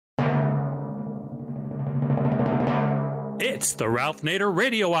It's the Ralph Nader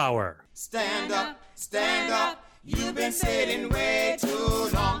Radio Hour. Stand up, you've been sitting way too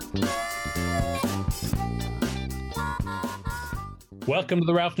long. Welcome to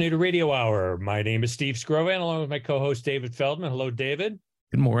the Ralph Nader Radio Hour. My name is Steve Skrovan, along with my co-host David Feldman. Hello, David.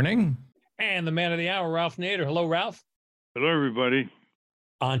 Good morning. And the man of the hour, Ralph Nader. Hello, Ralph. Hello, everybody.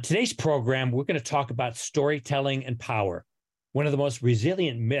 On today's program, we're going to talk about storytelling and power. One of the most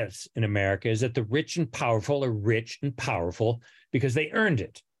resilient myths in America is that the rich and powerful are rich and powerful because they earned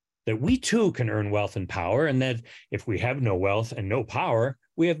it, that we too can earn wealth and power, and that if we have no wealth and no power,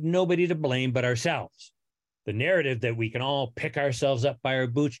 we have nobody to blame but ourselves. The narrative that we can all pick ourselves up by our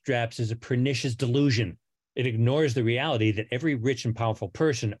bootstraps is a pernicious delusion. It ignores the reality that every rich and powerful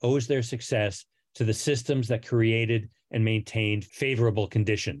person owes their success to the systems that created and maintained favorable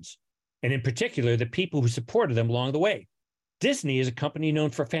conditions, and in particular, the people who supported them along the way. Disney is a company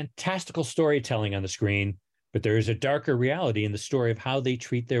known for fantastical storytelling on the screen, but there is a darker reality in the story of how they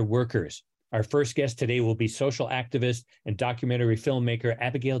treat their workers. Our first guest today will be social activist and documentary filmmaker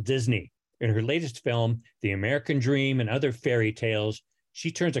Abigail Disney. In her latest film, The American Dream and Other Fairy Tales, she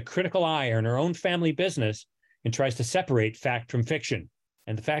turns a critical eye on her own family business and tries to separate fact from fiction.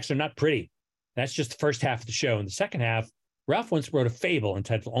 And the facts are not pretty. That's just the first half of the show. In the second half, Ralph once wrote a fable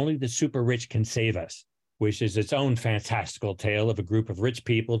entitled Only the Super Rich Can Save Us, which is its own fantastical tale of a group of rich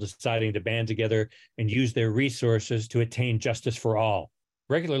people deciding to band together and use their resources to attain justice for all.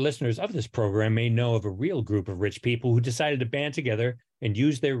 Regular listeners of this program may know of a real group of rich people who decided to band together and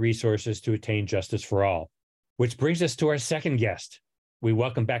use their resources to attain justice for all. Which brings us to our second guest. We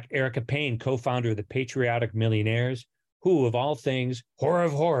welcome back Erica Payne, co-founder of the Patriotic Millionaires, who, of all things, horror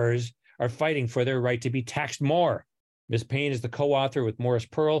of horrors, are fighting for their right to be taxed more. Ms. Payne is the co-author with Morris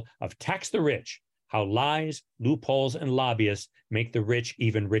Pearl of Tax the Rich: How Lies, Loopholes, and Lobbyists Make the Rich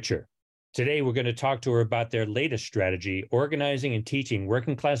Even Richer. Today, we're going to talk to her about their latest strategy, organizing and teaching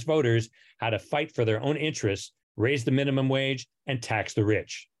working-class voters how to fight for their own interests, raise the minimum wage, and tax the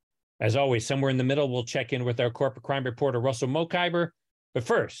rich. As always, somewhere in the middle, we'll check in with our corporate crime reporter, Russell Mokhiber. But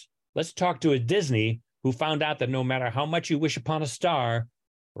first, let's talk to a Disney who found out that no matter how much you wish upon a star,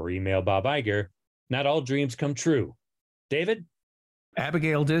 or email Bob Iger, not all dreams come true. David?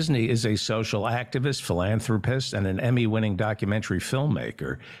 Abigail Disney is a social activist, philanthropist, and an Emmy-winning documentary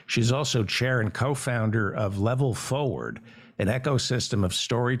filmmaker. She's also chair and co-founder of Level Forward, an ecosystem of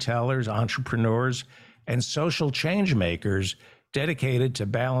storytellers, entrepreneurs, and social change makers dedicated to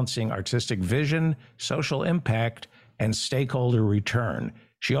balancing artistic vision, social impact, and stakeholder return.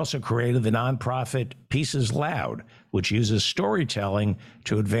 She also created the nonprofit Pieces Loud, which uses storytelling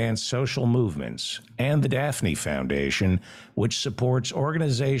to advance social movements, and the Daphne Foundation, which supports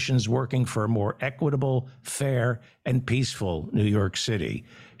organizations working for a more equitable, fair, and peaceful New York City.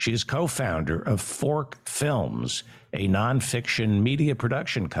 She is co-founder of Fork Films, a nonfiction media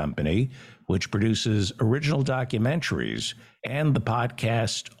production company which produces original documentaries, and the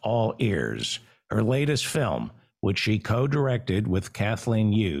podcast All Ears. Her latest film, which she co-directed with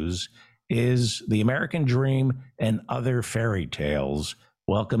Kathleen Hughes, is The American Dream and Other Fairy Tales.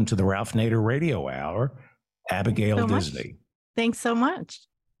 Welcome to the Ralph Nader Radio Hour, Abigail Disney. Thanks so much.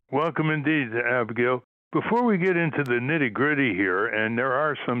 Welcome indeed, Abigail. Before we get into the nitty-gritty here, and there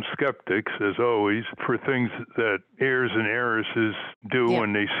are some skeptics, as always, for things that heirs and heiresses do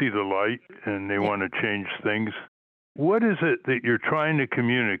when they see the light and they want to change things. What is it that you're trying to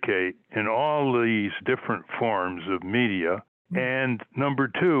communicate in all these different forms of media? And number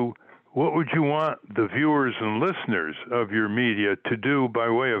two, what would you want the viewers and listeners of your media to do by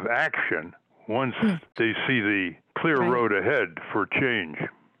way of action once they see the clear road ahead for change?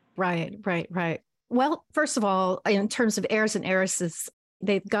 Right. Well, first of all, in terms of heirs and heiresses,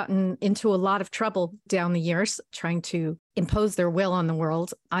 they've gotten into a lot of trouble down the years trying to impose their will on the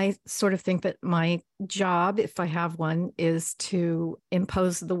world. I sort of think that my job, if I have one, is to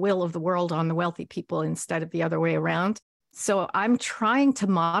impose the will of the world on the wealthy people instead of the other way around. So I'm trying to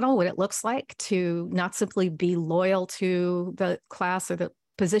model what it looks like to not simply be loyal to the class or the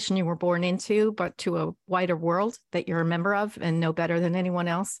position you were born into, but to a wider world that you're a member of and know better than anyone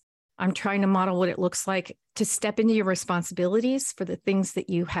else. I'm trying to model what it looks like to step into your responsibilities for the things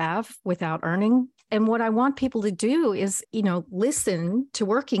that you have without earning. And what I want people to do is, listen to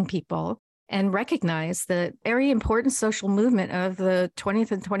working people and recognize that very important social movement of the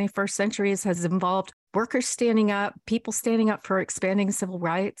 20th and 21st centuries has involved workers standing up, people standing up for expanding civil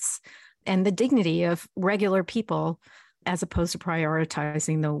rights and the dignity of regular people, as opposed to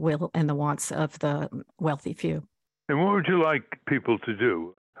prioritizing the will and the wants of the wealthy few. And what would you like people to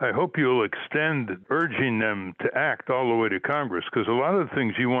do? I hope you'll extend urging them to act all the way to Congress, because a lot of the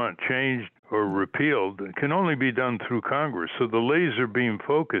things you want changed or repealed can only be done through Congress. So the laser beam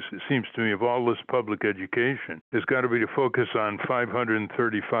focus, it seems to me, of all this public education has got to be to focus on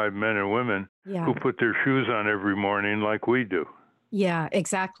 535 men and women who put their shoes on every morning like we do. Yeah,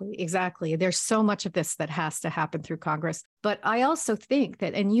 exactly. Exactly. There's so much of this that has to happen through Congress. But I also think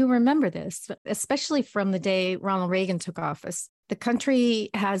that, and you remember this, especially from the day Ronald Reagan took office, the country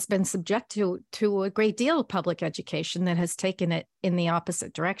has been subject to a great deal of public education that has taken it in the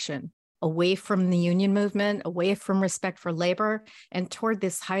opposite direction, away from the union movement, away from respect for labor, and toward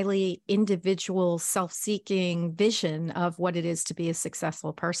this highly individual, self-seeking vision of what it is to be a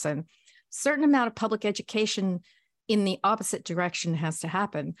successful person. Certain amount of public education in the opposite direction has to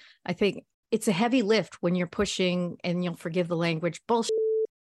happen. I think it's a heavy lift when you're pushing, and you'll forgive the language, bullshit,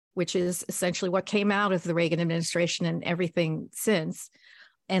 which is essentially what came out of the Reagan administration and everything since.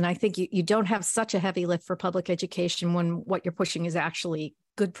 And I think you don't have such a heavy lift for public education when what you're pushing is actually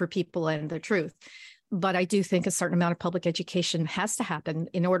good for people and the truth. But I do think a certain amount of public education has to happen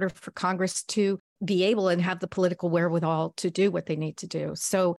in order for Congress to be able and have the political wherewithal to do what they need to do.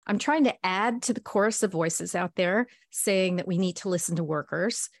 So I'm trying to add to the chorus of voices out there saying that we need to listen to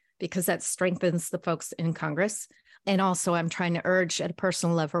workers, because that strengthens the folks in Congress. And also I'm trying to urge at a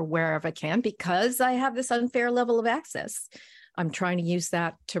personal level wherever I can, because I have this unfair level of access. I'm trying to use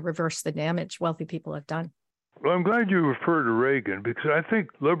that to reverse the damage wealthy people have done. Well, I'm glad you refer to Reagan, because I think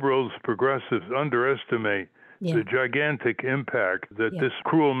liberals, progressives underestimate the gigantic impact that this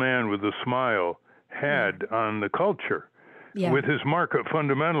cruel man with a smile had on the culture with his market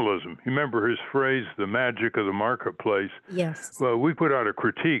fundamentalism. You remember his phrase, the magic of the marketplace? Yes. Well, we put out a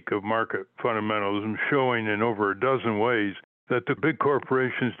critique of market fundamentalism showing in over a dozen ways that the big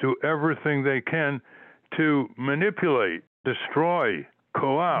corporations do everything they can to manipulate, destroy,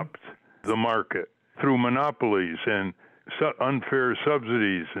 co-opt the market through monopolies and unfair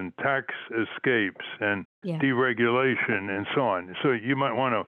subsidies and tax escapes and deregulation and so on. So you might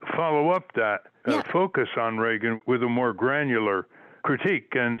want to follow up that focus on Reagan with a more granular critique.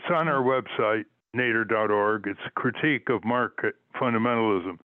 And it's on our website, nader.org. It's a critique of market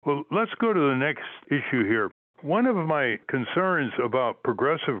fundamentalism. Well, let's go to the next issue here. One of my concerns about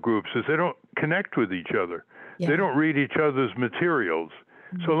progressive groups is they don't connect with each other. They don't read each other's materials.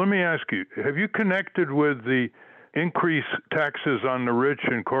 So let me ask you, have you connected with the increase taxes on the rich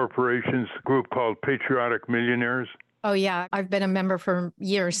and corporations group called Patriotic Millionaires? Oh, yeah. I've been a member for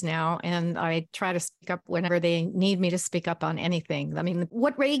years now, and I try to speak up whenever they need me to speak up on anything. I mean,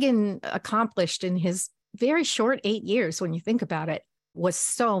 what Reagan accomplished in his very short 8 years, when you think about it, was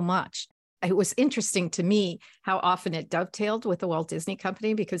so much. It was interesting to me how often it dovetailed with the Walt Disney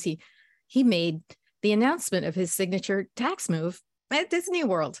Company, because he made the announcement of his signature tax move at Disney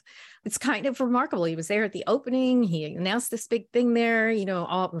World. It's kind of remarkable. He was there at the opening. He announced this big thing there.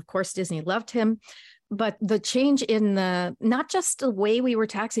 Of course, Disney loved him. But the change in not just the way we were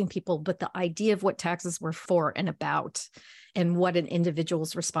taxing people, but the idea of what taxes were for and about, and what an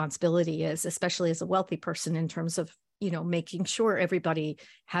individual's responsibility is, especially as a wealthy person, in terms of, making sure everybody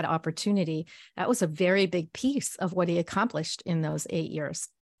had opportunity. That was a very big piece of what he accomplished in those 8 years.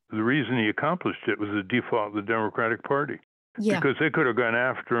 The reason he accomplished it was the default of the Democratic Party. Because they could have gone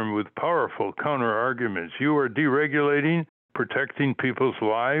after him with powerful counter arguments. You are deregulating, protecting people's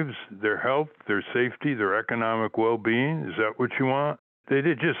lives, their health, their safety, their economic well-being. Is that what you want? They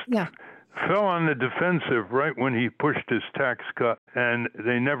did just fell on the defensive right when he pushed his tax cut, and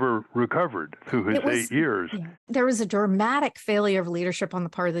they never recovered through his 8 years. There was a dramatic failure of leadership on the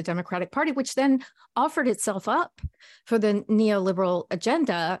part of the Democratic Party, which then offered itself up for the neoliberal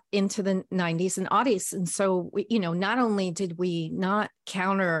agenda into the 90s and aughties. And so, not only did we not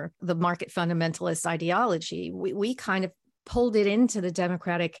counter the market fundamentalist ideology, we kind of pulled it into the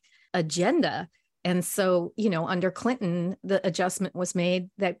Democratic agenda. And so, under Clinton, the adjustment was made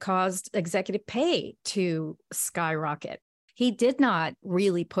that caused executive pay to skyrocket. He did not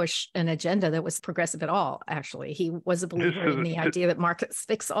really push an agenda that was progressive at all, actually. He was a believer in the idea that markets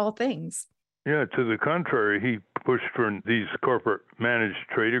fix all things. Yeah, to the contrary, he pushed for these corporate managed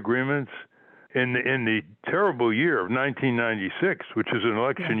trade agreements. In the terrible year of 1996, which is an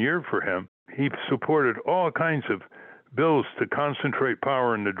election year for him, he supported all kinds of bills to concentrate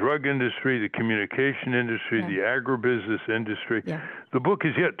power in the drug industry, the communication industry, the agribusiness industry. The book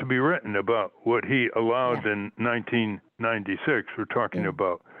is yet to be written about what he allowed in 1996. We're talking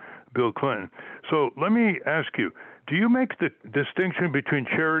about Bill Clinton. So let me ask you, do you make the distinction between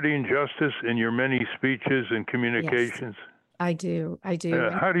charity and justice in your many speeches and communications? Yes, I do.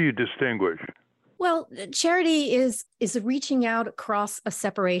 How do you distinguish? Well, charity is reaching out across a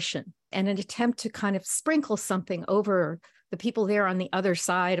separation and an attempt to kind of sprinkle something over the people there on the other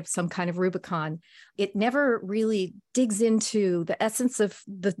side of some kind of Rubicon. It never really digs into the essence of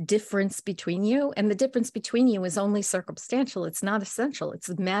the difference between you. And the difference between you is only circumstantial. It's not essential. It's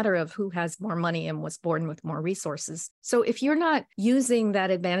a matter of who has more money and was born with more resources. So if you're not using that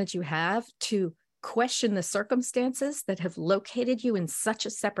advantage you have to question the circumstances that have located you in such a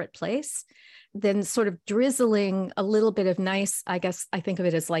separate place, then sort of drizzling a little bit of nice, I guess I think of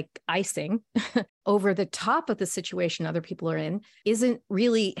it as like icing over the top of the situation other people are in, isn't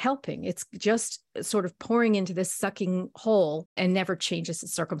really helping. It's just sort of pouring into this sucking hole and never changes the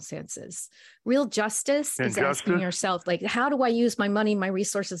circumstances. Real justice is asking yourself, like, how do I use my money, my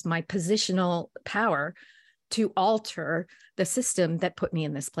resources, my positional power to alter the system that put me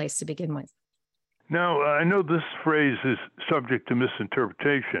in this place to begin with? Now, I know this phrase is subject to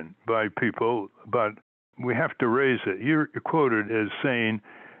misinterpretation by people, but we have to raise it. You're quoted as saying,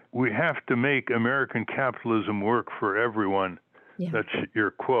 we have to make American capitalism work for everyone. Yeah. That's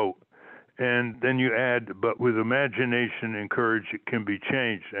your quote. And then you add, but with imagination and courage, it can be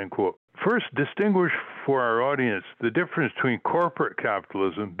changed, end quote. First, distinguish for our audience the difference between corporate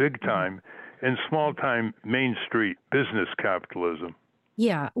capitalism, big time, and small time Main Street business capitalism.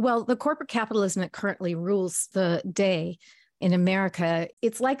 Yeah, well, the corporate capitalism that currently rules the day in America,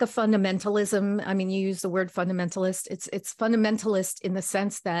 it's like a fundamentalism. I mean, you use the word fundamentalist. It's fundamentalist in the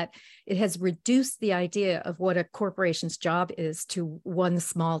sense that it has reduced the idea of what a corporation's job is to one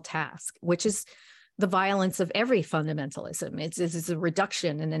small task, which is the violence of every fundamentalism. It's a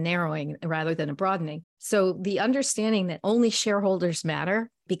reduction and a narrowing rather than a broadening. So the understanding that only shareholders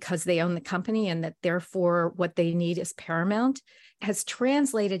matter because they own the company and that therefore what they need is paramount has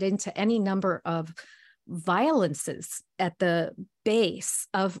translated into any number of violences at the base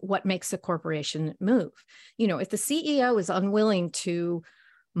of what makes a corporation move. You know, if the CEO is unwilling to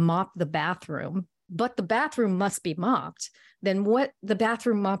mop the bathroom, but the bathroom must be mopped, then what the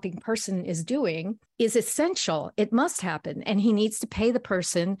bathroom mopping person is doing is essential. It must happen. And he needs to pay the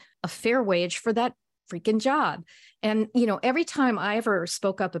person a fair wage for that freaking job. And, you know, every time I ever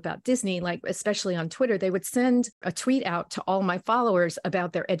spoke up about Disney, like especially on Twitter, they would send a tweet out to all my followers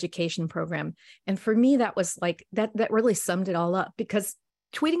about their education program. And for me, that was like, that really summed it all up, because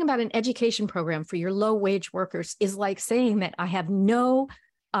tweeting about an education program for your low wage workers is like saying that I have no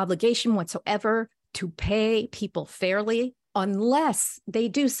obligation whatsoever to pay people fairly unless they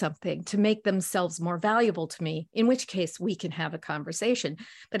do something to make themselves more valuable to me, in which case we can have a conversation.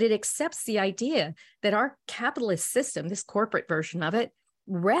 But it accepts the idea that our capitalist system, this corporate version of it,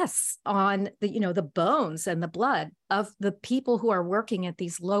 rests on the, you know, the bones and the blood of the people who are working at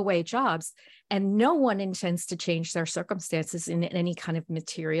these low-wage jobs, and no one intends to change their circumstances in any kind of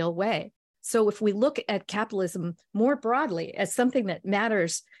material way. So if we look at capitalism more broadly as something that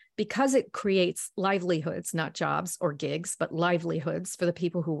matters because it creates livelihoods, not jobs or gigs, but livelihoods for the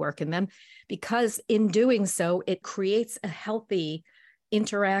people who work in them, because in doing so, it creates a healthy,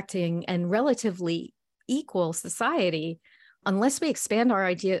 interacting, and relatively equal society. Unless we expand our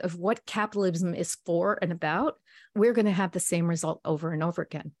idea of what capitalism is for and about, we're going to have the same result over and over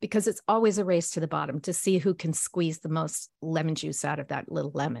again, because it's always a race to the bottom to see who can squeeze the most lemon juice out of that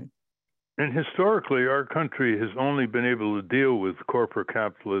little lemon. And historically, our country has only been able to deal with corporate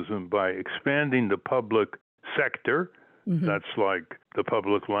capitalism by expanding the public sector. Mm-hmm. That's like the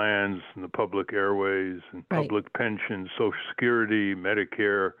public lands and the public airways and public pensions, Social Security,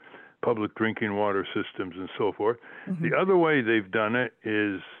 Medicare, public drinking water systems, and so forth. Mm-hmm. The other way they've done it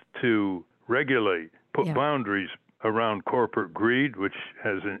is to regulate, put boundaries around corporate greed, which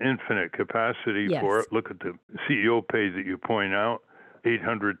has an infinite capacity for it. Look at the CEO pay that you point out.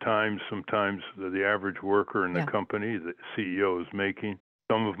 800 times sometimes the average worker in the company the CEO is making.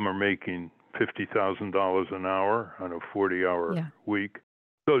 Some of them are making $50,000 an hour on a 40-hour week.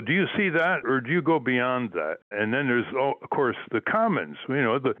 So do you see that, or do you go beyond that? And then there's, of course, the commons. You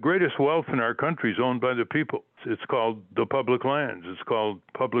know, the greatest wealth in our country is owned by the people. It's called the public lands. It's called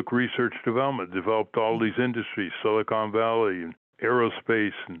public research development. Developed all these industries, Silicon Valley and aerospace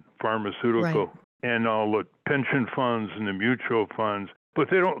and pharmaceutical. Right. And all the pension funds and the mutual funds, but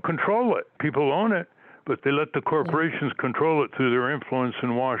they don't control it. People own it, but they let the corporations control it through their influence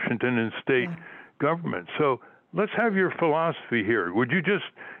in Washington and state government. So let's have your philosophy here. Would you just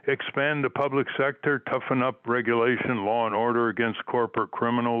expand the public sector, toughen up regulation, law and order against corporate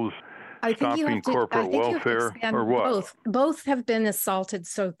criminals, stopping corporate welfare, or what? Both have been assaulted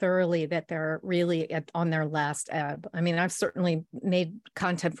so thoroughly that they're really on their last ebb. I mean, I've certainly made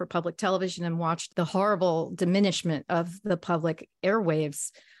content for public television and watched the horrible diminishment of the public airwaves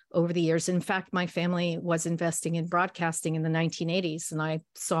over the years. In fact, my family was investing in broadcasting in the 1980s, and I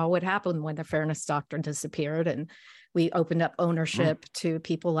saw what happened when the Fairness Doctrine disappeared, and we opened up ownership to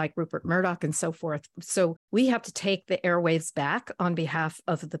people like Rupert Murdoch and so forth. So we have to take the airwaves back on behalf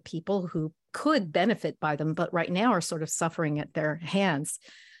of the people who could benefit by them, but right now are sort of suffering at their hands.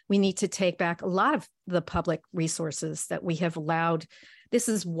 We need to take back a lot of the public resources that we have allowed. This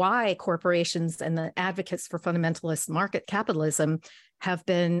is why corporations and the advocates for fundamentalist market capitalism have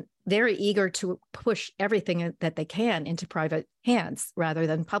been very eager to push everything that they can into private hands rather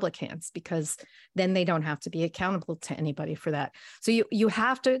than public hands, because then they don't have to be accountable to anybody for that. So you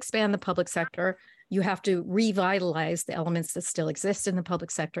have to expand the public sector. You have to revitalize the elements that still exist in the public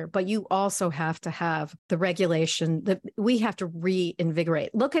sector, but you also have to have the regulation that we have to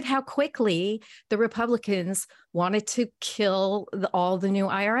reinvigorate. Look at how quickly the Republicans wanted to kill all the new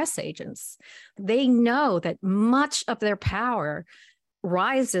IRS agents. They know that much of their power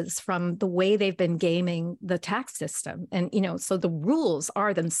rises from the way they've been gaming the tax system. And, so the rules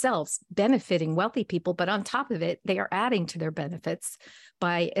are themselves benefiting wealthy people, but on top of it, they are adding to their benefits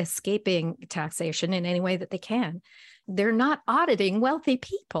by escaping taxation in any way that they can. They're not auditing wealthy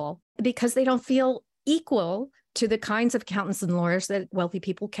people because they don't feel equal to the kinds of accountants and lawyers that wealthy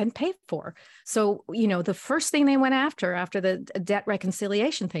people can pay for. So, the first thing they went after the debt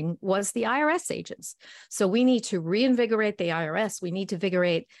reconciliation thing was the IRS agents. So we need to reinvigorate the IRS. We need to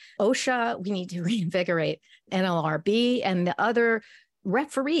invigorate OSHA. We need to reinvigorate NLRB and the other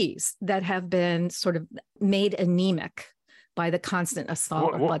referees that have been sort of made anemic by the constant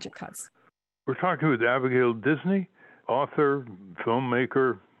assault of budget cuts. We're talking with Abigail Disney, author,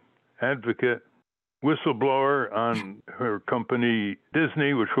 filmmaker, advocate, whistleblower on her company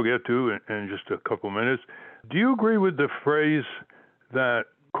Disney, which we'll get to in just a couple minutes. Do you agree with the phrase that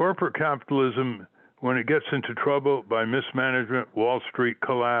corporate capitalism, when it gets into trouble by mismanagement, Wall Street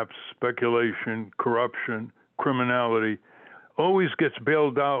collapse, speculation, corruption, criminality, always gets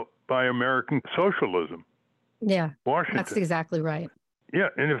bailed out by American socialism? Yeah, Washington. That's exactly right. Yeah,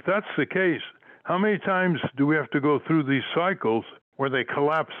 and if that's the case, how many times do we have to go through these cycles where they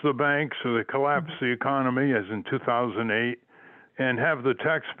collapse the banks or they collapse the economy, as in 2008, and have the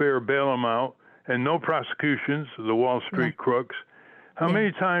taxpayer bail them out and no prosecutions of the Wall Street crooks? How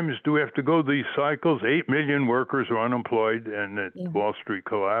many times do we have to go these cycles? 8 million workers are unemployed and at Wall Street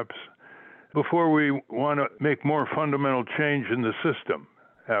collapse before we want to make more fundamental change in the system,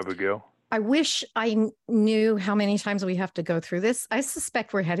 Abigail? I wish I knew how many times we have to go through this. I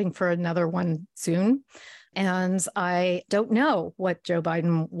suspect we're heading for another one soon. And I don't know what Joe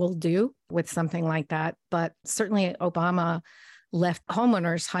Biden will do with something like that. But certainly Obama left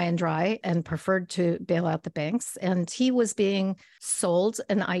homeowners high and dry and preferred to bail out the banks. And he was being sold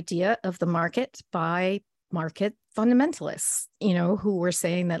an idea of the market by market fundamentalists, who were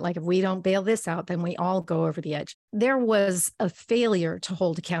saying that, like, if we don't bail this out, then we all go over the edge. There was a failure to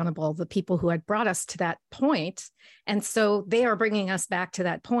hold accountable the people who had brought us to that point. And so they are bringing us back to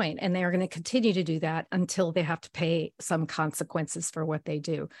that point, and they are going to continue to do that until they have to pay some consequences for what they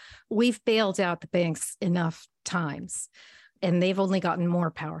do. We've bailed out the banks enough times, and they've only gotten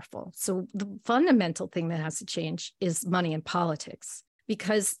more powerful. So the fundamental thing that has to change is money in politics.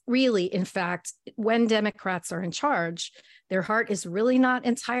 Because really, in fact, when Democrats are in charge, their heart is really not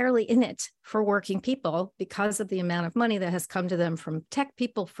entirely in it for working people because of the amount of money that has come to them from tech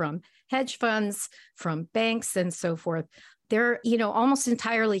people, from hedge funds, from banks, and so forth. They're, almost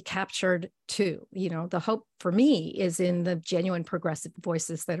entirely captured too. The hope for me is in the genuine progressive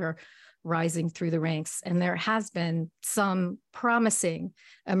voices that are rising through the ranks. And there has been some promising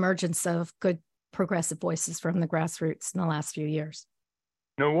emergence of good progressive voices from the grassroots in the last few years.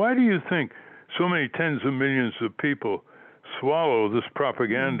 Now, why do you think so many tens of millions of people swallow this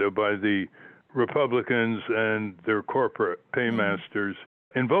propaganda by the Republicans and their corporate paymasters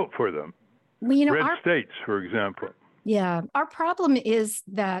and vote for them? Well, Red states, for example. Yeah. Our problem is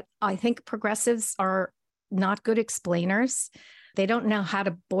that I think progressives are not good explainers. They don't know how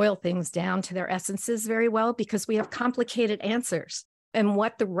to boil things down to their essences very well because we have complicated answers. And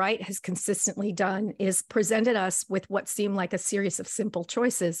what the right has consistently done is presented us with what seem like a series of simple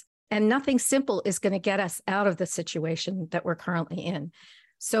choices. And nothing simple is going to get us out of the situation that we're currently in.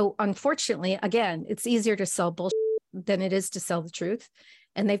 So unfortunately, again, it's easier to sell bullshit than it is to sell the truth.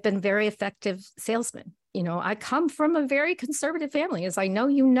 And they've been very effective salesmen. I come from a very conservative family, as I know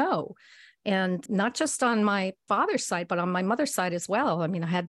you know, and not just on my father's side, but on my mother's side as well. I mean, I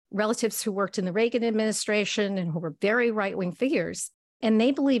had relatives who worked in the Reagan administration and who were very right-wing figures. And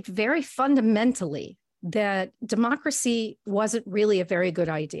they believed very fundamentally that democracy wasn't really a very good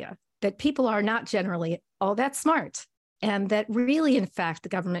idea, that people are not generally all that smart, And that really, in fact, the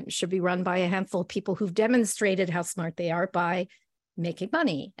government should be run by a handful of people who've demonstrated how smart they are by making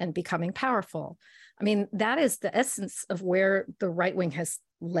money and becoming powerful. I mean, that is the essence of where the right wing has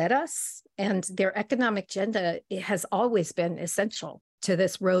led us. And their economic agenda, it has always been essential to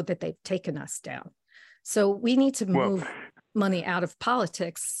this road that they've taken us down. So we need to move money out of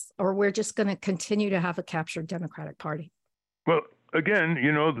politics, or we're just going to continue to have a captured Democratic Party. Well, again,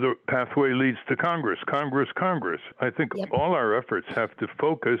 the pathway leads to Congress. I think all our efforts have to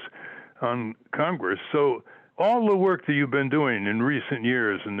focus on Congress. So all the work that you've been doing in recent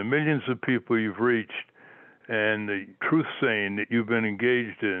years and the millions of people you've reached and the truth-saying that you've been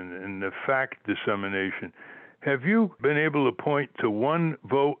engaged in and the fact dissemination, have you been able to point to one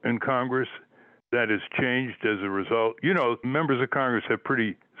vote in Congress that has changed as a result? Members of Congress have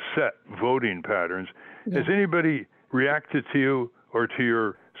pretty set voting patterns. Yeah. Has anybody reacted to you or to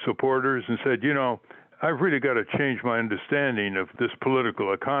your supporters and said, I've really got to change my understanding of this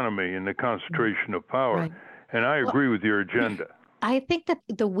political economy and the concentration of power, right, and I agree with your agenda? I think that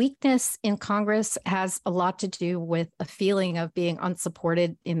the weakness in Congress has a lot to do with a feeling of being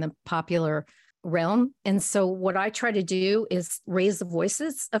unsupported in the popular realm. And so what I try to do is raise the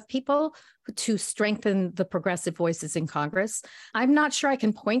voices of people to strengthen the progressive voices in Congress. I'm not sure I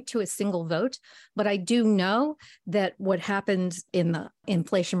can point to a single vote, but I do know that what happened in the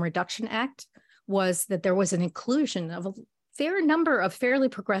Inflation Reduction Act was that there was an inclusion of a fair number of fairly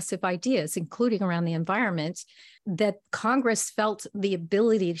progressive ideas, including around the environment, that Congress felt the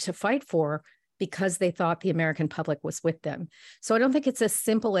ability to fight for because they thought the American public was with them. So I don't think it's as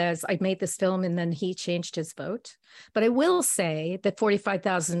simple as I made this film and then he changed his vote. But I will say that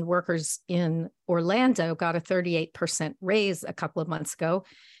 45,000 workers in Orlando got a 38% raise a couple of months ago.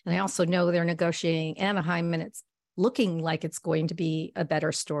 And I also know they're negotiating Anaheim, and it's looking like it's going to be a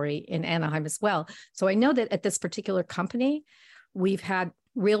better story in Anaheim as well. So I know that at this particular company, we've had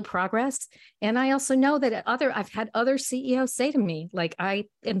real progress. And I also know that I've had other CEOs say to me, like, I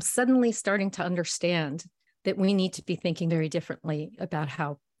am suddenly starting to understand that we need to be thinking very differently about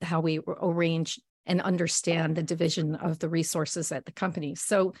how we arrange and understand the division of the resources at the company.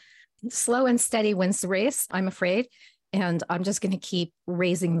 So slow and steady wins the race, I'm afraid. And I'm just going to keep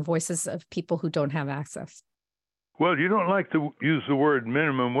raising the voices of people who don't have access. Well, you don't like to use the word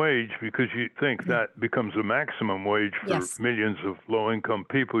minimum wage because you think that becomes a maximum wage for millions of low-income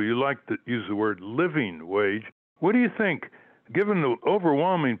people. You like to use the word living wage. What do you think, given the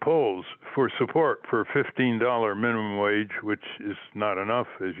overwhelming polls for support for a $15 minimum wage, which is not enough,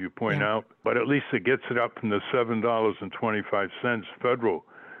 as you point out, but at least it gets it up from the $7.25 federal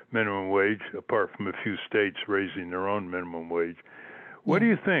minimum wage, apart from a few states raising their own minimum wage. What do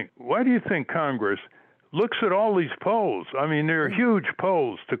you think? Why do you think Congress looks at all these polls? I mean, there are huge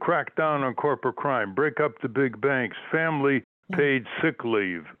polls to crack down on corporate crime, break up the big banks, family paid sick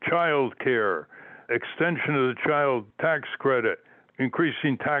leave, child care, extension of the child tax credit,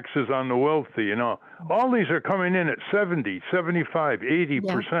 increasing taxes on the wealthy. All these are coming in at 70, 75,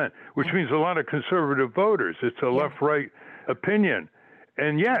 80%, which means a lot of conservative voters. It's a left-right opinion.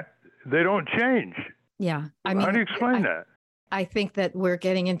 And yet they don't change. Yeah. I mean, how do you explain that? I think that we're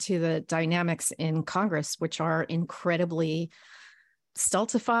getting into the dynamics in Congress, which are incredibly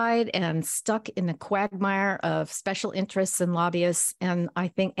stultified and stuck in the quagmire of special interests and lobbyists. And I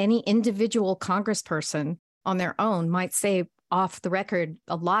think any individual congressperson on their own might say off the record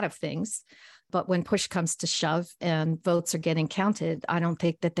a lot of things. But when push comes to shove and votes are getting counted, I don't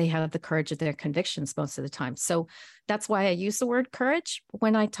think that they have the courage of their convictions most of the time. So that's why I use the word courage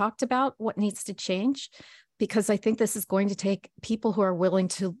when I talked about what needs to change, because I think this is going to take people who are willing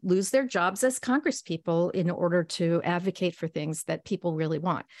to lose their jobs as congresspeople in order to advocate for things that people really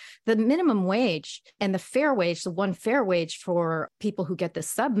want. The minimum wage and the fair wage, the one fair wage for people who get the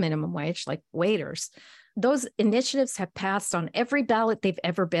sub-minimum wage, like waiters, those initiatives have passed on every ballot they've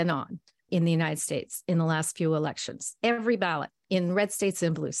ever been on in the United States in the last few elections, every ballot in red states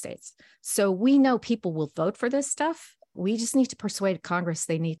and blue states. So we know people will vote for this stuff. We just need to persuade Congress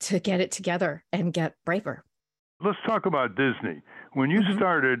they need to get it together and get braver. Let's talk about Disney. When you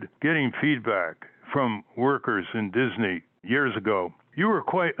started getting feedback from workers in Disney years ago, you were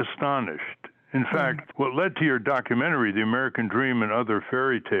quite astonished. In fact, what led to your documentary, The American Dream and Other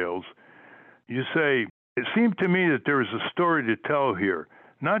Fairy Tales, you say, it seemed to me that there was a story to tell here,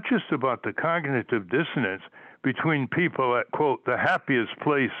 not just about the cognitive dissonance between people at, quote, the happiest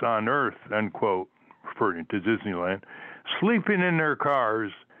place on earth, end quote, referring to Disneyland, sleeping in their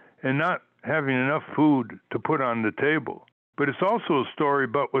cars and not having enough food to put on the table. But it's also a story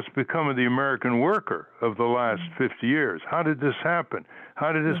about what's become of the American worker of the last 50 years. How did this happen?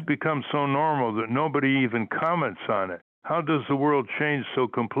 How did this become so normal that nobody even comments on it? How does the world change so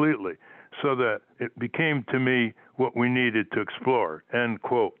completely so that it became to me what we needed to explore, end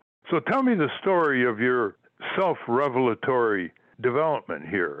quote. So tell me the story of your self-revelatory development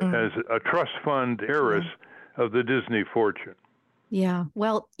here as a trust fund heiress of the Disney fortune. Yeah.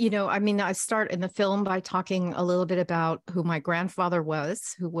 Well, I start in the film by talking a little bit about who my grandfather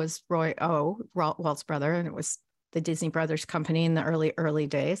was, who was Roy O., Walt's brother, and it was the Disney Brothers Company in the early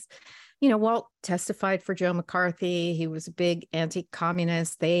days. Walt testified for Joe McCarthy. He was a big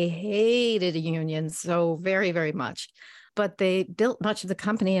anti-communist. They hated unions so very, very much. But they built much of the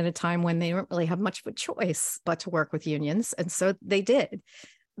company at a time when they didn't really have much of a choice but to work with unions. And so they did.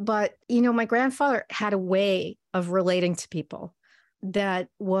 But, my grandfather had a way of relating to people that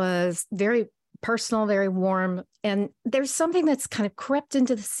was very personal, very warm. And there's something that's kind of crept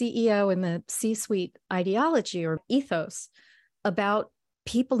into the CEO and the C-suite ideology or ethos about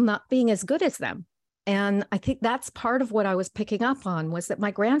people not being as good as them. And I think that's part of what I was picking up on, was that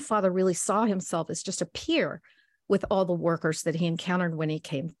my grandfather really saw himself as just a peer with all the workers that he encountered when he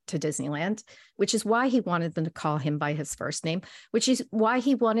came to Disneyland, which is why he wanted them to call him by his first name, which is why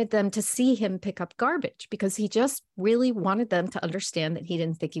he wanted them to see him pick up garbage, because he just really wanted them to understand that he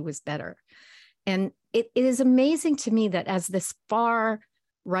didn't think he was better. And it is amazing to me that as this far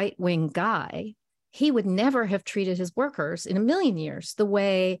right-wing guy, he would never have treated his workers in a million years the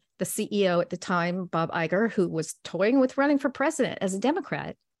way the CEO at the time, Bob Iger, who was toying with running for president as a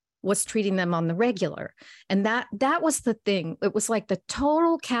Democrat, was treating them on the regular. And that was the thing. It was like the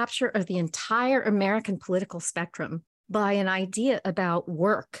total capture of the entire American political spectrum by an idea about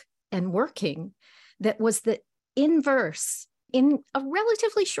work and working that was the inverse in a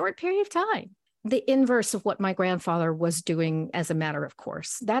relatively short period of time, the inverse of what my grandfather was doing as a matter of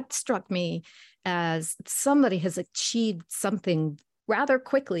course. That struck me as somebody has achieved something rather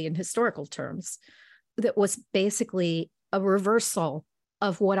quickly in historical terms that was basically a reversal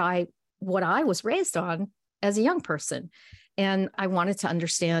of what I was raised on as a young person. And I wanted to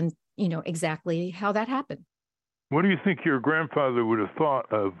understand, exactly how that happened. What do you think your grandfather would have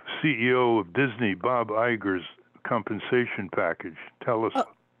thought of CEO of Disney, Bob Iger's compensation package? Tell us.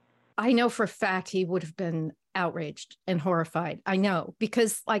 I know for a fact he would have been outraged and horrified. I know,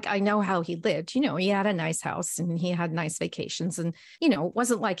 because I know how he lived. He had a nice house and he had nice vacations, and, it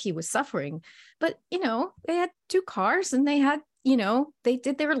wasn't like he was suffering, but, they had 2 cars and they had, they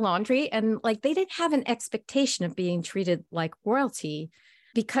did their laundry, and they didn't have an expectation of being treated like royalty,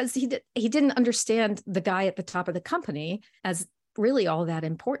 because he didn't understand the guy at the top of the company as really all that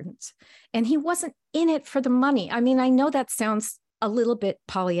important. And he wasn't in it for the money. I mean, I know that sounds a little bit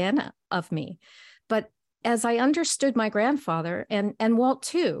Pollyanna of me, but as I understood my grandfather and Walt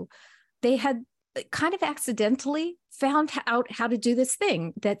too, they had kind of accidentally found out how to do this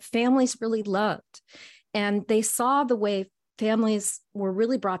thing that families really loved. And they saw the way families were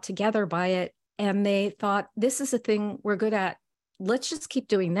really brought together by it. And they thought, this is a thing we're good at. Let's just keep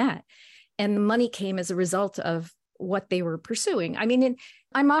doing that. And the money came as a result of what they were pursuing. I mean,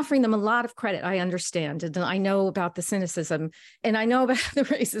 I'm offering them a lot of credit. I understand. And I know about the cynicism, and I know about the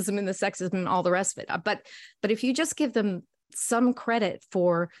racism and the sexism and all the rest of it. But if you just give them some credit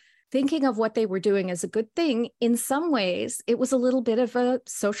for thinking of what they were doing as a good thing, in some ways, it was a little bit of a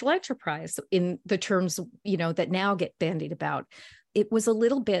social enterprise in the terms, that now get bandied about. It was a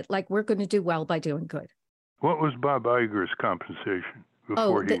little bit like, we're going to do well by doing good. What was Bob Iger's compensation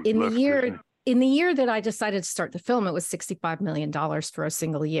before he left Disney? In the year that I decided to start the film, it was $65 million for a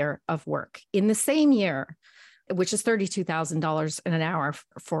single year of work. In the same year, which is $32,000 in an hour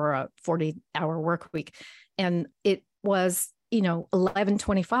for a 40-hour work week. And it was,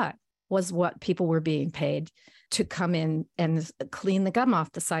 $11.25 was what people were being paid to come in and clean the gum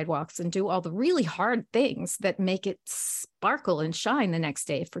off the sidewalks and do all the really hard things that make it sparkle and shine the next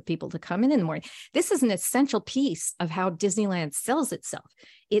day for people to come in the morning. This is an essential piece of how Disneyland sells itself.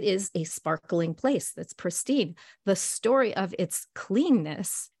 It is a sparkling place that's pristine. The story of its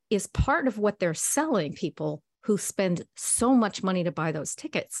cleanness is part of what they're selling people who spend so much money to buy those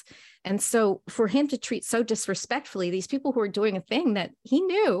tickets. And so for him to treat so disrespectfully these people who are doing a thing that he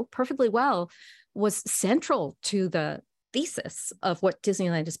knew perfectly well was central to the thesis of what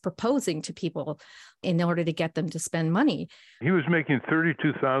Disneyland is proposing to people in order to get them to spend money. He was making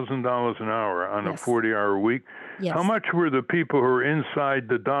 $32,000 an hour on a 40-hour week. Yes. How much were the people who were inside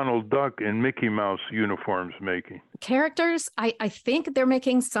the Donald Duck and Mickey Mouse uniforms making? Characters, I think they're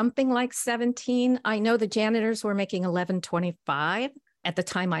making something like 17. I know the janitors were making $11.25 at the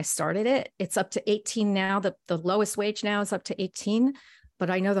time I started it. It's up to 18 now. The lowest wage now is up to 18. but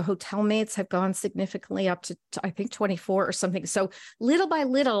I know the hotel mates have gone significantly up to I think 24 or something. So little by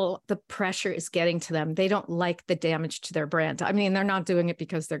little, the pressure is getting to them. They don't like the damage to their brand. I mean, they're not doing it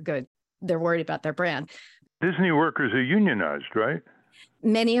because they're good. They're worried about their brand. Disney workers are unionized, right?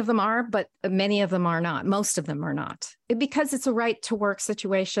 Many of them are, but many of them are not. Most of them are not, because it's a right to work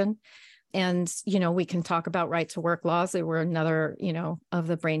situation. And, we can talk about right to work laws. They were another, of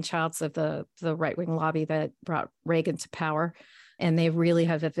the brainchilds of the right-wing lobby that brought Reagan to power. And they really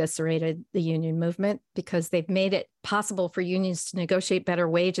have eviscerated the union movement because they've made it possible for unions to negotiate better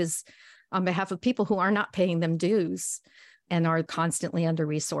wages on behalf of people who are not paying them dues and are constantly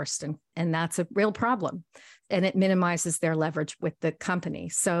under-resourced. And that's a real problem. And it minimizes their leverage with the company.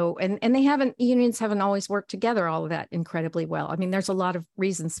 So, and unions haven't always worked together, all of that incredibly well. I mean, there's a lot of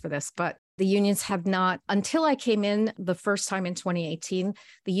reasons for this, but the unions have not, until I came in the first time in 2018,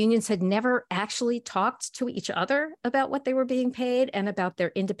 the unions had never actually talked to each other about what they were being paid and about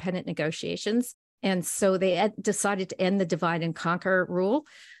their independent negotiations. And so they had decided to end the divide and conquer rule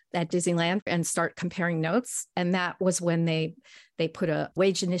at Disneyland and start comparing notes. And that was when they put a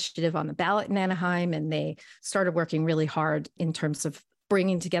wage initiative on the ballot in Anaheim, and they started working really hard in terms of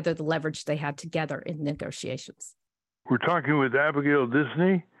bringing together the leverage they had together in negotiations. We're talking with Abigail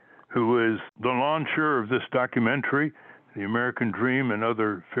Disney, who is the launcher of this documentary, The American Dream and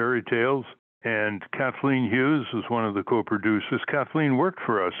Other Fairy Tales. And Kathleen Hughes was one of the co-producers. Kathleen worked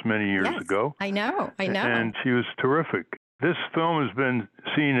for us many years ago. I know. And she was terrific. This film has been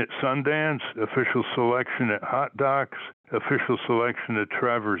seen at Sundance, official selection at Hot Docs, official selection at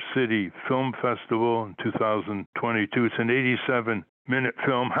Traverse City Film Festival in 2022. It's an 87-minute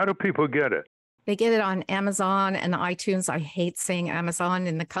film. How do people get it? They get it on Amazon and iTunes. I hate saying Amazon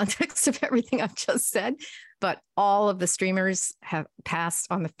in the context of everything I've just said, but all of the streamers have passed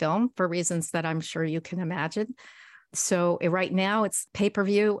on the film for reasons that I'm sure you can imagine. So right now it's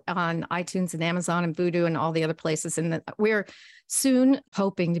pay-per-view on iTunes and Amazon and Vudu and all the other places. And we're soon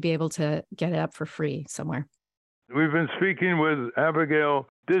hoping to be able to get it up for free somewhere. We've been speaking with Abigail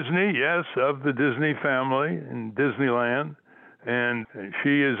Disney, yes, of the Disney family in Disneyland. And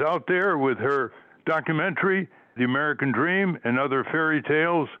she is out there with her documentary, The American Dream and Other Fairy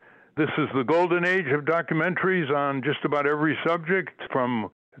Tales. This is the golden age of documentaries on just about every subject, from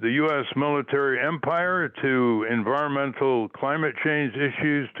the U.S. military empire to environmental climate change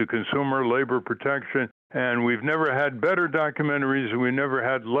issues to consumer labor protection. And we've never had better documentaries, and we never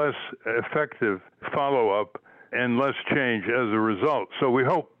had less effective follow-up and less change as a result. So we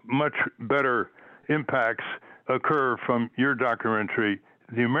hope much better impacts occur from your documentary,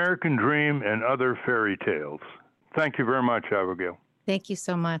 The American Dream and Other Fairy Tales. Thank you very much, Abigail. Thank you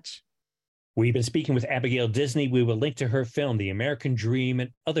so much. We've been speaking with Abigail Disney. We will link to her film, The American Dream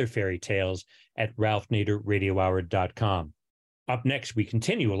and Other Fairy Tales, at ralphnaderradiohour.com. Up next, we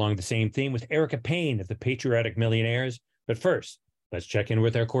continue along the same theme with Erica Payne of the Patriotic Millionaires. But first, let's check in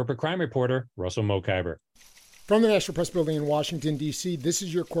with our corporate crime reporter, Russell Mokhiber. From the National Press Building in Washington, D.C., this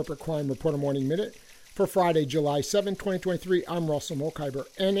is your Corporate Crime Reporter Morning Minute. For Friday, July 7, 2023, I'm Russell Mokhiber.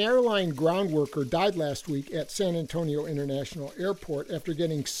 An airline ground worker died last week at San Antonio International Airport after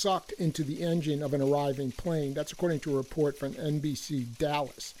getting sucked into the engine of an arriving plane. That's according to a report from NBC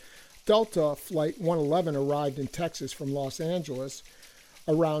Dallas. Delta Flight 111 arrived in Texas from Los Angeles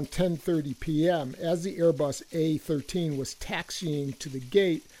around 10:30 p.m. As the Airbus A-13 was taxiing to the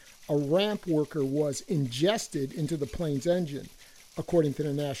gate, a ramp worker was ingested into the plane's engine, according to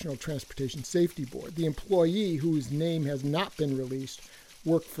the National Transportation Safety Board. The employee, whose name has not been released,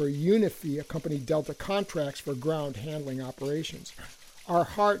 worked for Unifi, a company Delta contracts for ground handling operations. Our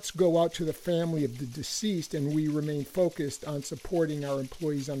hearts go out to the family of the deceased, and we remain focused on supporting our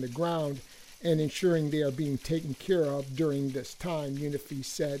employees on the ground and ensuring they are being taken care of during this time, Unifi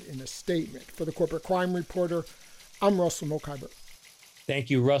said in a statement. For the Corporate Crime Reporter, I'm Russell Mokhiber. Thank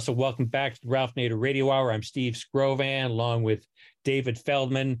you, Russell. Welcome back to the Ralph Nader Radio Hour. I'm Steve Scrovan, along with David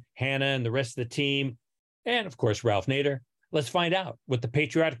Feldman, Hannah, and the rest of the team, and, of course, Ralph Nader. Let's find out what the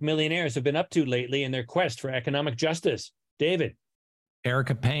Patriotic Millionaires have been up to lately in their quest for economic justice. David.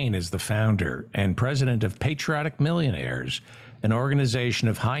 Erica Payne is the founder and president of Patriotic Millionaires, an organization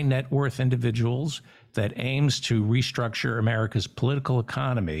of high net worth individuals that aims to restructure America's political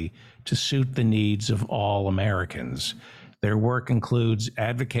economy to suit the needs of all Americans. Their work includes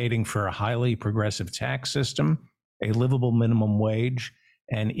advocating for a highly progressive tax system, a livable minimum wage,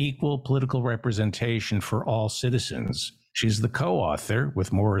 and equal political representation for all citizens. She's the co-author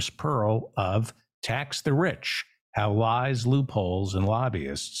with Morris Pearl of Tax the Rich: How Lies, Loopholes, and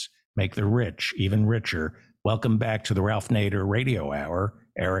Lobbyists Make the Rich Even Richer. Welcome back to the Ralph Nader Radio Hour,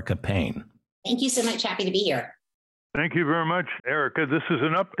 Erica Payne. Thank you so much. Happy to be here. Thank you very much, Erica. This is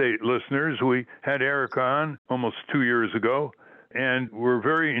an update, listeners. We had Erica on almost 2 years ago, and we're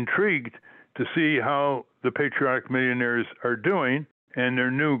very intrigued to see how the Patriotic Millionaires are doing and their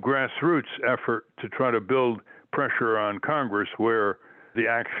new grassroots effort to try to build pressure on Congress where the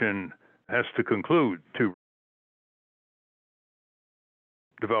action has to conclude to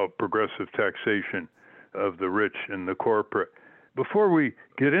develop progressive taxation of the rich and the corporate. Before we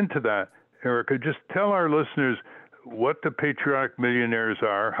get into that, Erica, just tell our listeners what the Patriotic Millionaires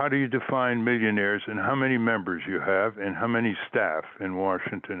are, how do you define millionaires, and how many members you have, and how many staff in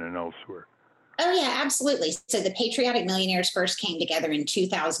Washington and elsewhere. Oh, yeah, absolutely. So the Patriotic Millionaires first came together in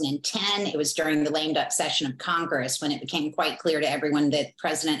 2010. It was during the lame duck session of Congress when it became quite clear to everyone that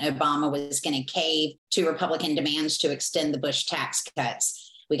President Obama was going to cave to Republican demands to extend the Bush tax cuts.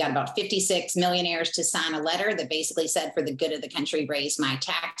 We got about 56 millionaires to sign a letter that basically said, for the good of the country, raise my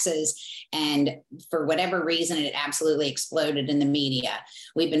taxes. And for whatever reason, it absolutely exploded in the media.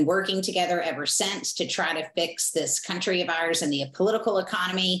 We've been working together ever since to try to fix this country of ours and the political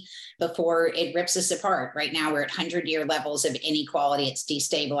economy before it rips us apart. Right now, we're at 100-year levels of inequality. It's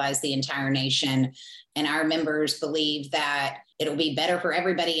destabilized the entire nation. And our members believe that it'll be better for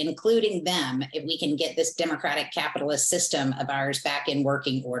everybody, including them, if we can get this democratic capitalist system of ours back in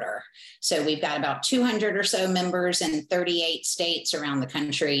working order. So we've got about 200 or so members in 38 states around the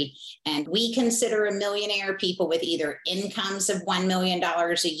country. And we consider a millionaire people with either incomes of $1 million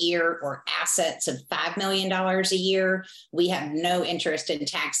a year or assets of $5 million a year. We have no interest in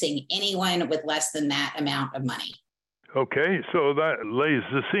taxing anyone with less than that amount of money. Okay, so that lays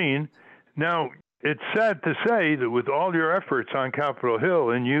the scene. Now, it's sad to say that with all your efforts on Capitol Hill,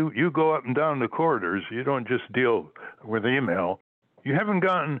 and you go up and down the corridors, you don't just deal with email, you haven't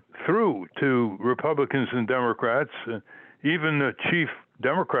gotten through to Republicans and Democrats. Even the chief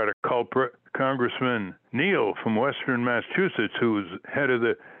Democratic culprit, Congressman Neal from Western Massachusetts, who was head of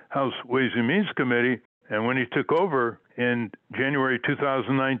the House Ways and Means Committee, and when he took over in January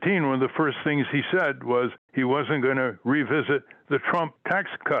 2019, one of the first things he said was he wasn't going to revisit the Trump tax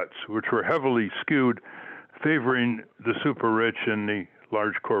cuts, which were heavily skewed, favoring the super rich and the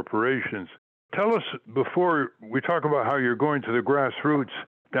large corporations. Tell us, before we talk about how you're going to the grassroots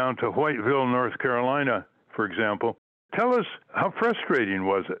down to Whiteville, North Carolina, for example, tell us how frustrating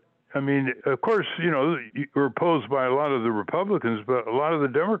was it? I mean, of course, you were opposed by a lot of the Republicans, but a lot of the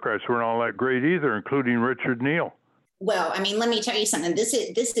Democrats weren't all that great either, including Richard Neal. Well, I mean, let me tell you something. This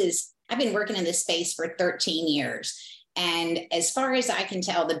is I've been working in this space for 13 years. And as far as I can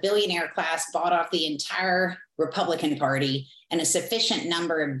tell, the billionaire class bought off the entire Republican Party and a sufficient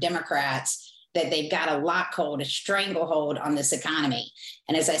number of Democrats that they've got a lockhold, a stranglehold on this economy.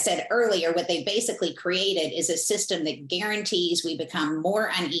 And as I said earlier, what they basically created is a system that guarantees we become more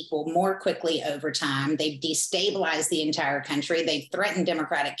unequal more quickly over time. They've destabilized the entire country. They've threatened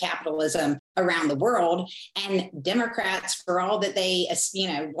democratic capitalism around the world. And Democrats, for all that they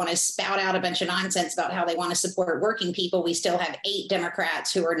want to spout out a bunch of nonsense about how they want to support working people, we still have 8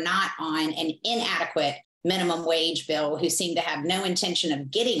 Democrats who are not on an inadequate minimum wage bill, who seem to have no intention of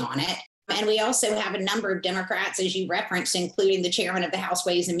getting on it. And we also have a number of Democrats, as you referenced, including the chairman of the House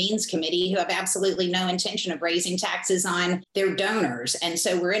Ways and Means Committee, who have absolutely no intention of raising taxes on their donors. And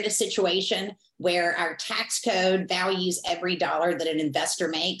so we're in a situation where our tax code values every dollar that an investor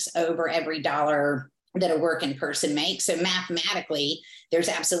makes over every dollar that a working person makes. So mathematically, there's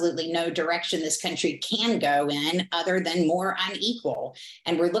absolutely no direction this country can go in other than more unequal.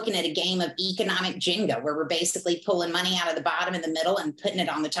 And we're looking at a game of economic Jenga, where we're basically pulling money out of the bottom in the middle and putting it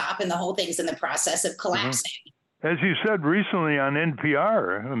on the top, and the whole thing's in the process of collapsing. As you said recently on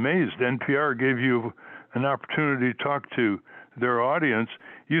NPR, I'm amazed, NPR gave you an opportunity to talk to their audience.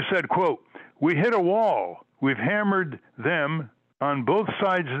 You said, quote, "We hit a wall. We've hammered them on both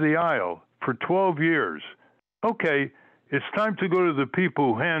sides of the aisle for 12 years. Okay, it's time to go to the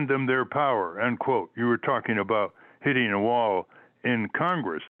people who hand them their power," end quote. You were talking about hitting a wall in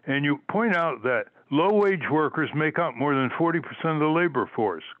Congress. And you point out that low-wage workers make up more than 40% of the labor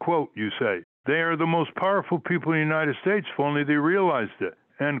force. Quote, you say, "They are the most powerful people in the United States if only they realized it,"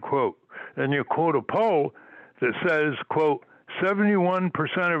 end quote. And you quote a poll that says, quote,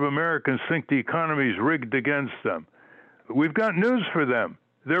 71% of Americans think the economy is rigged against them. We've got news for them.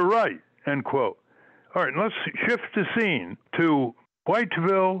 They're right, end quote. All right, let's shift the scene to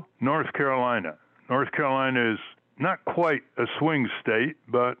Whiteville, North Carolina. North Carolina is not quite a swing state,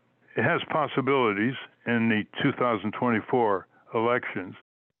 but it has possibilities in the 2024 elections.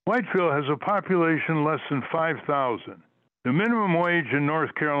 Whiteville has a population less than 5,000. The minimum wage in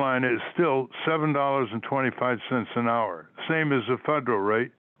North Carolina is still $7.25 an hour, same as the federal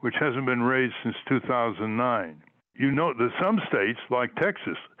rate, which hasn't been raised since 2009. you note that some states, like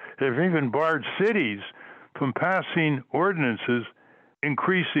Texas, have even barred cities from passing ordinances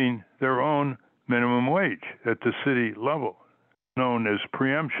increasing their own minimum wage at the city level, known as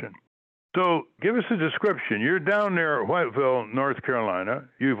preemption. So give us a description. You're down there at Whiteville, North Carolina.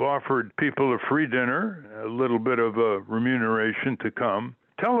 You've offered people a free dinner, a little bit of a remuneration to come.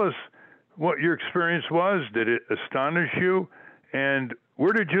 Tell us what your experience was. Did it astonish you? And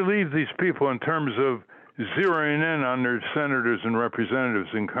where did you leave these people in terms of zeroing in on their senators and representatives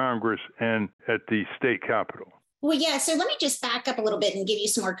in Congress and at the state capitol? Well, yeah. So let me just back up a little bit and give you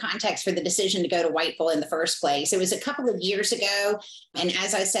some more context for the decision to go to Whiteville in the first place. It was a couple of years ago. And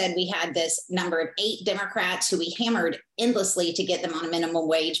as I said, we had this number of 8 Democrats who we hammered endlessly to get them on a minimum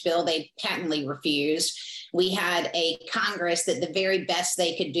wage bill. They patently refused. We had a Congress that the very best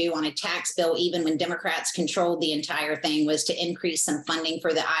they could do on a tax bill, even when Democrats controlled the entire thing, was to increase some funding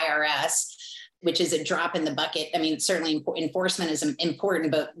for the IRS, which is a drop in the bucket. I mean, certainly enforcement is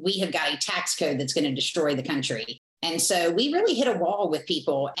important, but we have got a tax code that's going to destroy the country. And so we really hit a wall with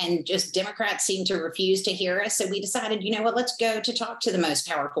people, and just Democrats seemed to refuse to hear us. So we decided, you know what, let's go to talk to the most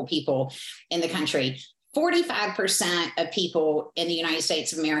powerful people in the country. 45% of people in the United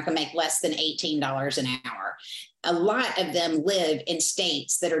States of America make less than $18 an hour. A lot of them live in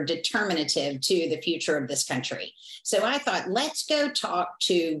states that are determinative to the future of this country. So I thought, let's go talk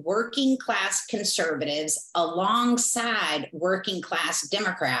to working class conservatives alongside working class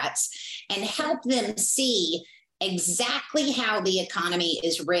Democrats and help them see exactly how the economy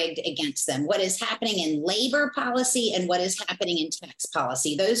is rigged against them, what is happening in labor policy and what is happening in tax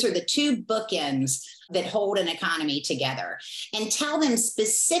policy. Those are the 2 bookends that hold an economy together, and tell them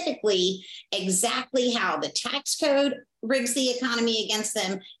specifically exactly how the tax code rigs the economy against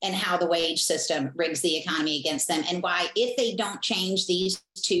them and how the wage system rigs the economy against them, and why, if they don't change these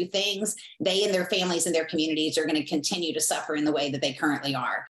 2 things, they and their families and their communities are going to continue to suffer in the way that they currently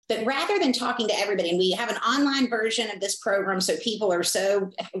are. But rather than talking to everybody, and we have an online version of this program, so people are so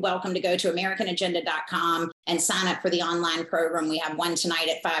welcome to go to AmericanAgenda.com and sign up for the online program. We have one tonight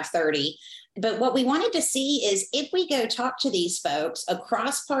at 5:30. But what we wanted to see is, if we go talk to these folks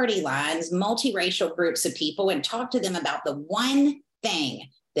across party lines, multiracial groups of people, and talk to them about the one thing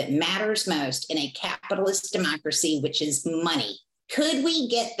that matters most in a capitalist democracy, which is money, could we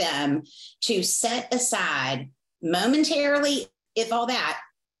get them to set aside momentarily, if all that,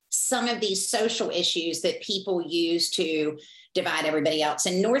 some of these social issues that people use to divide everybody else?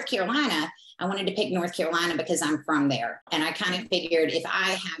 In North Carolina, I wanted to pick North Carolina because I'm from there. And I kind of figured, if I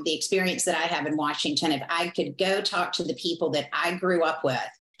have the experience that I have in Washington, if I could go talk to the people that I grew up with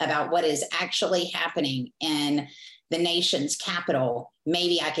about what is actually happening in the nation's capital,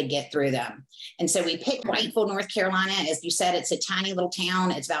 maybe I could get through them. And so we picked Whiteville, North Carolina. As you said, it's a tiny little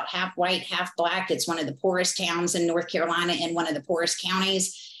town. It's about half white, half black. It's one of the poorest towns in North Carolina and one of the poorest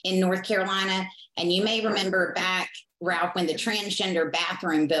counties in North Carolina. And you may remember back, Ralph, when the transgender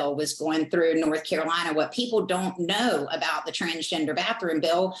bathroom bill was going through North Carolina, what people don't know about the transgender bathroom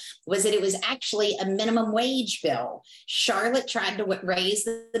bill was that it was actually a minimum wage bill. Charlotte tried to raise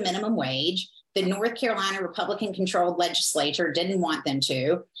the minimum wage. The North Carolina Republican-controlled legislature didn't want them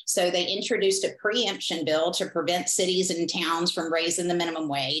to, so they introduced a preemption bill to prevent cities and towns from raising the minimum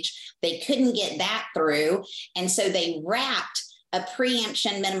wage. They couldn't get that through, and so they wrapped a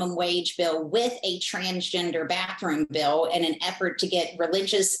preemption minimum wage bill with a transgender bathroom bill in an effort to get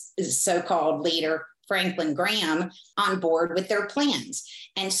religious so-called leader Franklin Graham on board with their plans.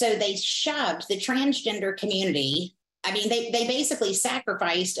 And so they shoved the transgender community. I mean, they basically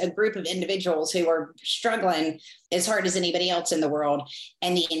sacrificed a group of individuals who are struggling as hard as anybody else in the world.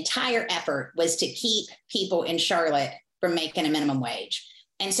 And the entire effort was to keep people in Charlotte from making a minimum wage.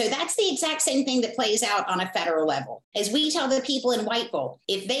 And so that's the exact same thing that plays out on a federal level. As we tell the people in Whiteville,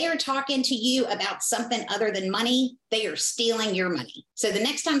 if they are talking to you about something other than money, they are stealing your money. So the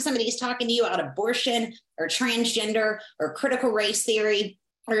next time somebody is talking to you about abortion or transgender or critical race theory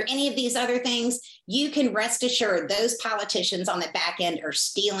or any of these other things, you can rest assured those politicians on the back end are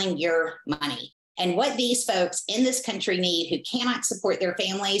stealing your money. And what these folks in this country need, who cannot support their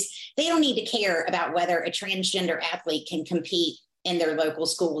families, they don't need to care about whether a transgender athlete can compete in their local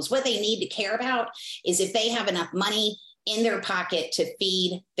schools. What they need to care about is if they have enough money in their pocket to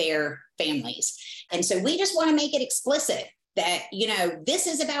feed their families. And so we just want to make it explicit that, you know, this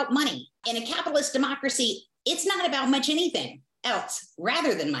is about money. In a capitalist democracy, it's not about much anything else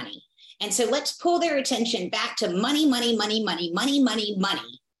rather than money. And so let's pull their attention back to money, money, money, money, money, money,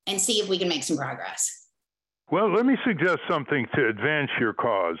 money, and see if we can make some progress. Well, let me suggest something to advance your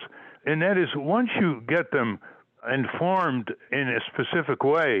cause. And that is, once you get them informed in a specific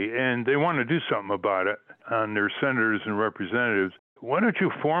way and they want to do something about it, on their senators and representatives, why don't you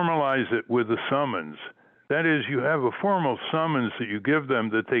formalize it with a summons? That is, you have a formal summons that you give them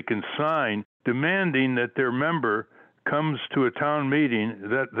that they can sign, demanding that their member comes to a town meeting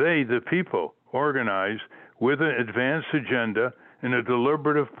that they, the people, organize with an advanced agenda in a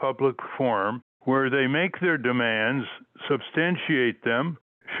deliberative public forum where they make their demands, substantiate them,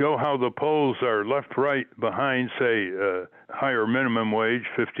 show how the polls are left, right, behind, say, higher minimum wage,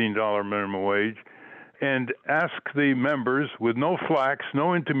 $15 minimum wage, and ask the members with no flacks,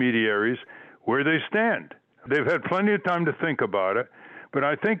 no intermediaries, where they stand. They've had plenty of time to think about it, but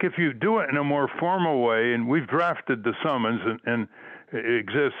I think if you do it in a more formal way, and we've drafted the summons, and it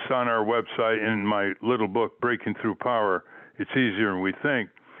exists on our website in my little book, Breaking Through Power, It's Easier Than We Think,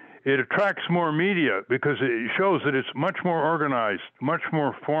 it attracts more media because it shows that it's much more organized, much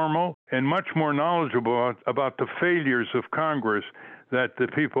more formal, and much more knowledgeable about the failures of Congress that the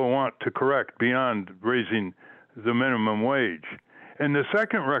people want to correct beyond raising the minimum wage. And the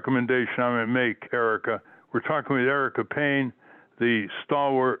second recommendation I'm going to make, Erica, we're talking with Erica Payne, the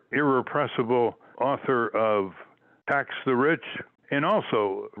stalwart, irrepressible author of Tax the Rich, and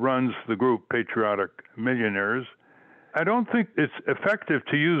also runs the group Patriotic Millionaires. I don't think it's effective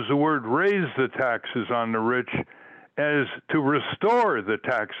to use the word raise the taxes on the rich as to restore the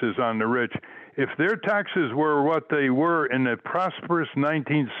taxes on the rich. If their taxes were what they were in the prosperous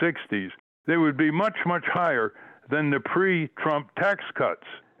 1960s, they would be much, much higher than the pre-Trump tax cuts.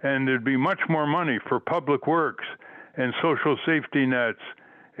 And there'd be much more money for public works and social safety nets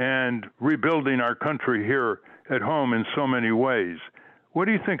and rebuilding our country here at home in so many ways. What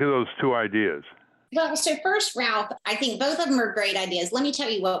do you think of those two ideas? Well, so first, Ralph, I think both of them are great ideas. Let me tell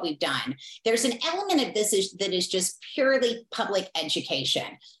you what we've done. There's an element of this that is just purely public education.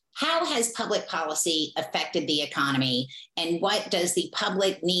 How has public policy affected the economy, and what does the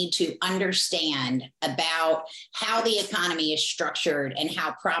public need to understand about how the economy is structured and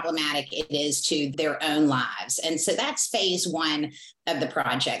how problematic it is to their own lives? And so that's phase one of the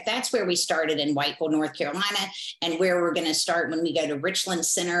project. That's where we started in Whiteville, North Carolina, and where we're going to start when we go to Richland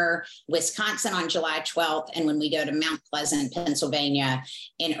Center, Wisconsin on July 12th, and when we go to Mount Pleasant, Pennsylvania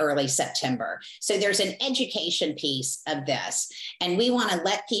in early September. So there's an education piece of this, and we want to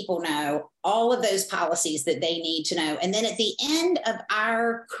let people know all of those policies that they need to know. And then at the end of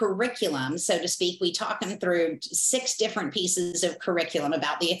our curriculum, so to speak, we talk them through 6 different pieces of curriculum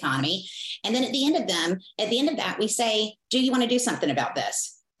about the economy. And then at the end of that, we say, do you want to do something about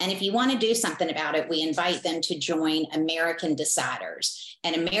this? And if you want to do something about it, we invite them to join American Deciders.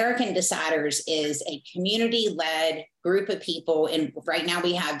 And American Deciders is a community-led group of people. And right now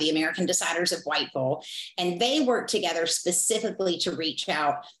we have the American Deciders of Whiteville, and they work together specifically to reach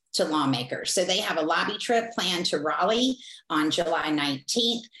out to lawmakers. So they have a lobby trip planned to Raleigh on July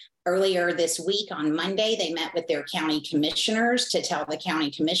 19th. Earlier this week on Monday, they met with their county commissioners to tell the county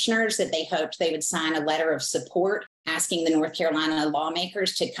commissioners that they hoped they would sign a letter of support asking the North Carolina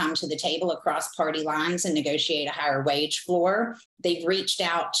lawmakers to come to the table across party lines and negotiate a higher wage floor. They've reached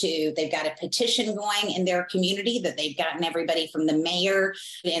out they've got a petition going in their community that they've gotten everybody from the mayor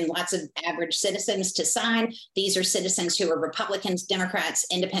and lots of average citizens to sign. These are citizens who are Republicans, Democrats,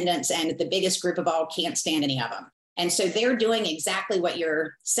 independents, and the biggest group of all can't stand any of them. And so they're doing exactly what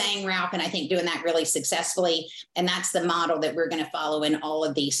you're saying, Ralph, and I think doing that really successfully. And that's the model that we're going to follow in all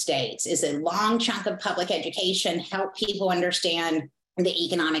of these states, is a long chunk of public education, help people understand the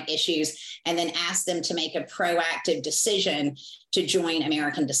economic issues, and then ask them to make a proactive decision to join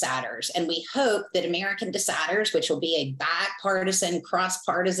American Deciders. And we hope that American Deciders, which will be a bipartisan,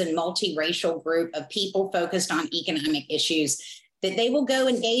 cross-partisan, multiracial group of people focused on economic issues, that they will go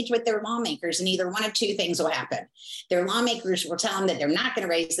engage with their lawmakers, and either one of two things will happen. Their lawmakers will tell them that they're not going to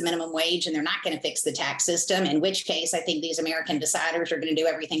raise the minimum wage and they're not going to fix the tax system, in which case I think these American Deciders are going to do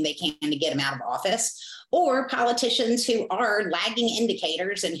everything they can to get them out of office. Or politicians who are lagging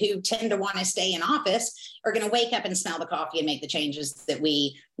indicators and who tend to want to stay in office are going to wake up and smell the coffee and make the changes that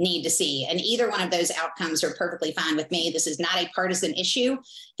we need to see. And either one of those outcomes are perfectly fine with me. This is not a partisan issue.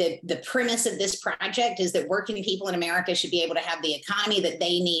 The premise of this project is that working people in America should be able to have the economy that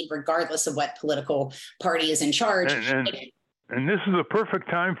they need, regardless of what political party is in charge. And this is a perfect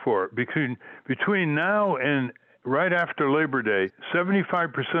time for it. Between now and right after Labor Day,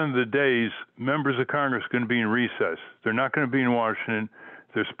 75% of the days, members of Congress are going to be in recess. They're not going to be in Washington.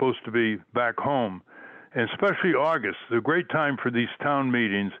 They're supposed to be back home. And especially August, the great time for these town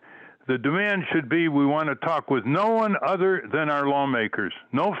meetings. The demand should be, we want to talk with no one other than our lawmakers.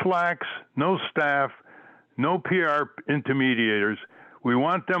 No flacks, no staff, no PR intermediators. We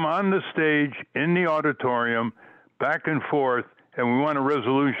want them on the stage, in the auditorium, back and forth, and we want a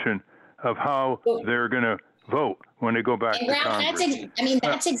resolution of how they're going to vote when they go back to Congress.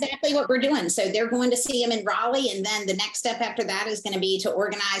 That's exactly what we're doing. So they're going to see them in Raleigh. And then the next step after that is going to be to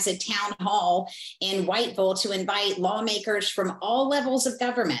organize a town hall in Whiteville to invite lawmakers from all levels of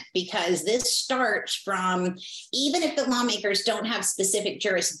government, because this starts from, even if the lawmakers don't have specific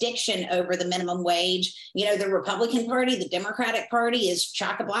jurisdiction over the minimum wage, the Republican Party, the Democratic Party is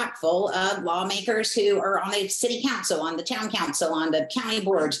chock-a-block full of lawmakers who are on the city council, on the town council, on the county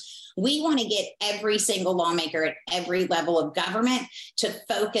boards. We want to get every single lawmaker at every level of government to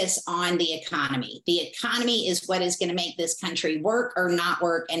focus on the economy. The economy is what is going to make this country work or not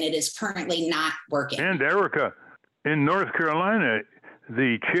work, and it is currently not working. And Erica, in North Carolina,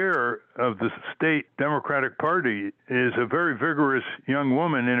 the chair of the state Democratic Party is a very vigorous young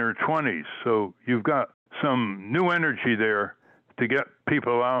woman in her 20s. So you've got some new energy there to get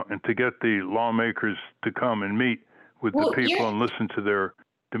people out and to get the lawmakers to come and meet with the people and listen to their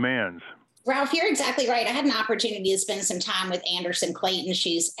demands. Ralph, you're exactly right. I had an opportunity to spend some time with Anderson Clayton.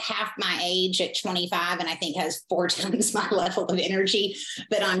 She's half my age at 25 and I think has 4 times my level of energy.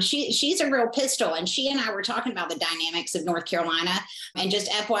 But she's a real pistol. And she and I were talking about the dynamics of North Carolina. And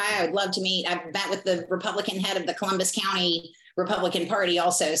just FYI, I would love to meet. I've met with the Republican head of the Columbus County Republican Party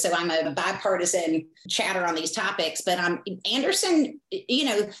also. So I'm a bipartisan chatter on these topics. But Anderson,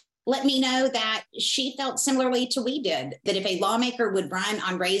 let me know that she felt similarly to we did, that if a lawmaker would run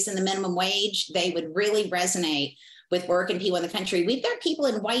on raising the minimum wage, they would really resonate with working people in the country. We've got people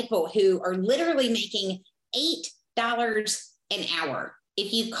in Whiteville who are literally making $8 an hour.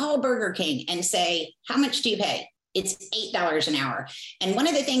 If you call Burger King and say, how much do you pay? It's $8 an hour. And one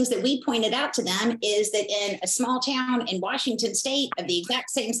of the things that we pointed out to them is that in a small town in Washington state of the exact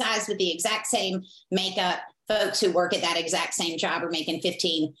same size with the exact same makeup, folks who work at that exact same job are making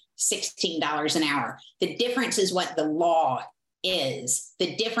 $15, $16 an hour. The difference is what the law is.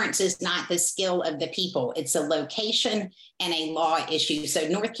 The difference is not the skill of the people. It's a location and a law issue. So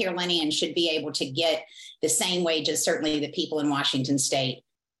North Carolinians should be able to get the same wages, certainly the people in Washington state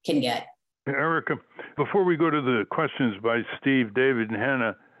can get. Erica, before we go to the questions by Steve, David, and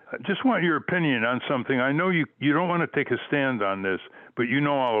Hannah, I just want your opinion on something. I know you don't want to take a stand on this, but you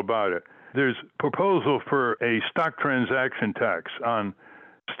know all about it. There's proposal for a stock transaction tax on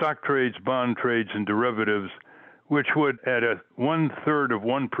stock trades, bond trades, and derivatives, which would, at a 1/3 of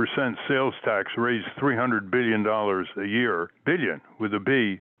 1% sales tax, raise $300 billion a year, billion with a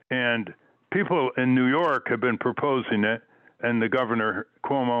B. And people in New York have been proposing it, and the governor,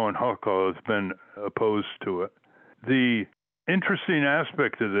 Cuomo and Hochul, has been opposed to it. The interesting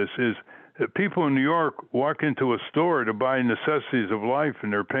aspect of this is that people in New York walk into a store to buy necessities of life,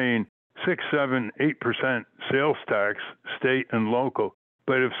 and they're paying 6, 7, 8% sales tax, state and local.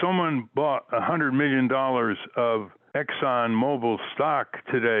 But if someone bought $100 million of Exxon Mobil stock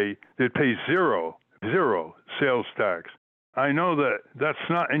today, they'd pay zero sales tax. I know that that's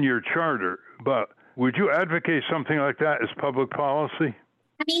not in your charter, but would you advocate something like that as public policy?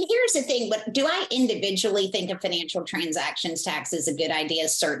 I mean, here's the thing, but do I individually think a financial transactions tax is a good idea?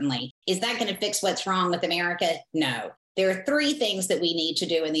 Certainly. Is that going to fix what's wrong with America? No. There are 3 things that we need to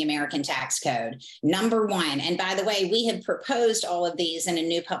do in the American tax code. Number 1, and by the way, we have proposed all of these in a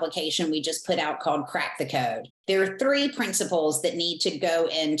new publication we just put out called Crack the Code. There are 3 principles that need to go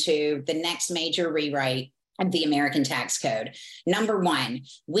into the next major rewrite of the American tax code. Number 1,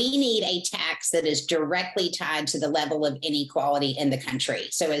 we need a tax that is directly tied to the level of inequality in the country.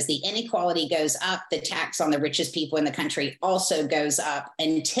 So as the inequality goes up, the tax on the richest people in the country also goes up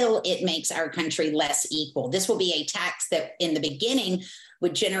until it makes our country less equal. This will be a tax that in the beginning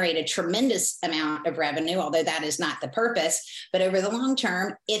would generate a tremendous amount of revenue, although that is not the purpose. But over the long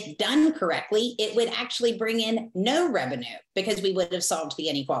term, if done correctly, it would actually bring in no revenue because we would have solved the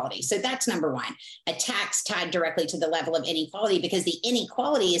inequality. So that's number 1, a tax tied directly to the level of inequality, because the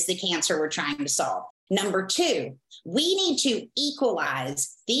inequality is the cancer we're trying to solve. Number 2, we need to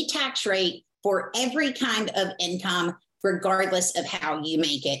equalize the tax rate for every kind of income, regardless of how you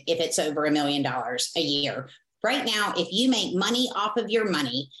make it, if it's over $1 million a year. Right now, if you make money off of your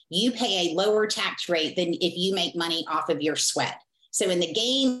money, you pay a lower tax rate than if you make money off of your sweat. So in the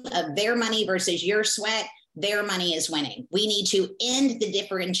game of their money versus your sweat, their money is winning. We need to end the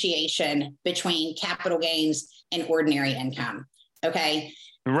differentiation between capital gains and ordinary income. Okay.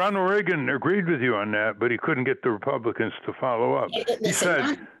 Ronald Reagan agreed with you on that, but he couldn't get the Republicans to follow up. He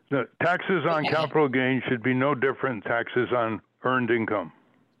said the taxes on capital gains should be no different than taxes on earned income.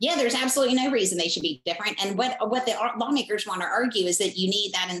 Yeah, there's absolutely no reason they should be different. And what the lawmakers want to argue is that you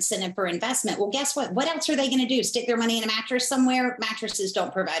need that incentive for investment. Well, guess what? What else are they going to do? Stick their money in a mattress somewhere? Mattresses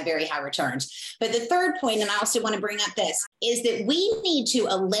don't provide very high returns. But the third point, and I also want to bring up this, is that we need to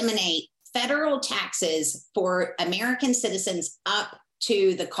eliminate federal taxes for American citizens up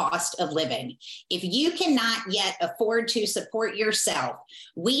to the cost of living. If you cannot yet afford to support yourself,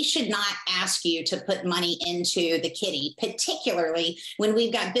 we should not ask you to put money into the kitty, particularly when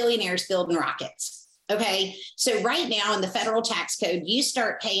we've got billionaires building rockets. Okay. So right now in the federal tax code, you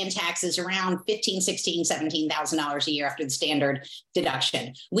start paying taxes around $15,000, $16,000, $17,000 a year after the standard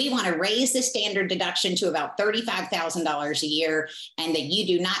deduction. We want to raise the standard deduction to about $35,000 a year, and that you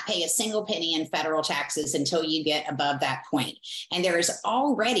do not pay a single penny in federal taxes until you get above that point. And there is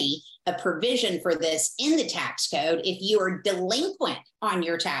already a provision for this in the tax code. If you are delinquent on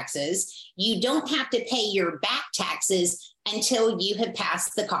your taxes, you don't have to pay your back taxes until you have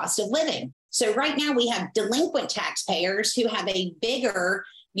passed the cost of living. So right now we have delinquent taxpayers who have a bigger,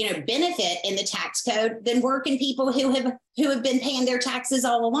 benefit in the tax code than working people who have been paying their taxes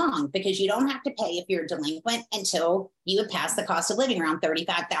all along, because you don't have to pay if you're delinquent until you have passed the cost of living around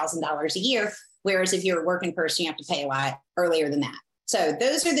 $35,000 a year. Whereas if you're a working person, you have to pay a lot earlier than that. So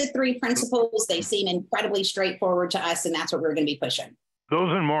those are the three principles. They seem incredibly straightforward to us, and that's what we're going to be pushing.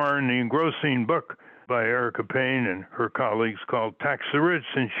 Those and more in the engrossing book by Erica Payne and her colleagues called Tax the Rich,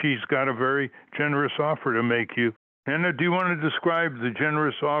 and she's got a very generous offer to make you. Anna, do you want to describe the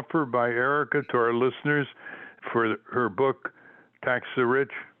generous offer by Erica to our listeners for her book, Tax the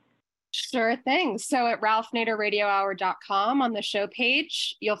Rich? Sure thing. So at ralphnaderradiohour.com on the show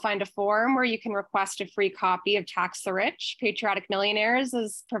page, you'll find a form where you can request a free copy of Tax the Rich. Patriotic Millionaires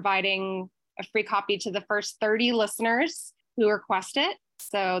is providing a free copy to the first 30 listeners who request it.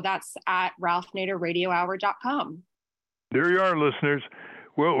 So that's at ralphnaderradiohour.com. There you are, listeners.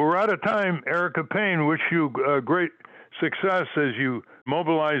 Well, we're out of time. Erica Payne, wish you great success as you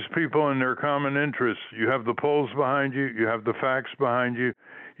mobilize people in their common interests. You have the polls behind you. You have the facts behind you.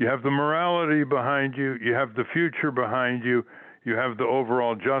 You have the morality behind you. You have the future behind you. You have the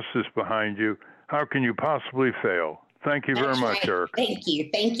overall justice behind you. How can you possibly fail? Thank you very much, Erica. Thank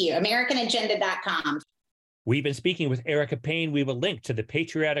you. Thank you. AmericanAgenda.com. We've been speaking with Erica Payne. We will link to the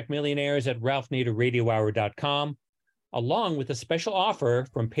Patriotic Millionaires at ralphnaderradiohour.com, along with a special offer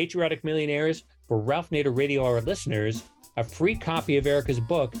from Patriotic Millionaires for Ralph Nader Radio Hour listeners, a free copy of Erica's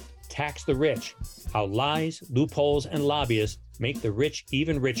book, Tax the Rich, How Lies, Loopholes, and Lobbyists Make the Rich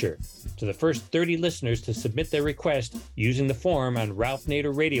Even Richer, to the first 30 listeners to submit their request using the form on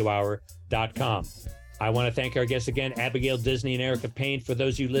ralphnaderradiohour.com. I want to thank our guests again, Abigail Disney and Erica Payne. For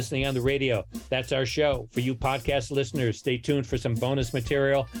those of you listening on the radio, that's our show. For you podcast listeners, stay tuned for some bonus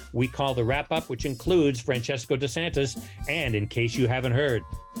material we call the Wrap-Up, which includes Francesco DeSantis. And in case you haven't heard,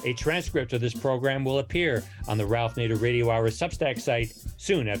 a transcript of this program will appear on the Ralph Nader Radio Hour Substack site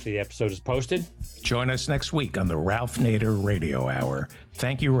soon after the episode is posted. Join us next week on the Ralph Nader Radio Hour.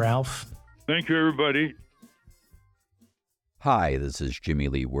 Thank you, Ralph. Thank you, everybody. Hi, this is Jimmy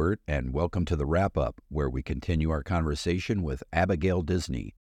Lee Wirt, and welcome to the Wrap-Up, where we continue our conversation with Abigail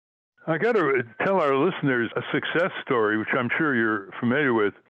Disney. I got to tell our listeners a success story, which I'm sure you're familiar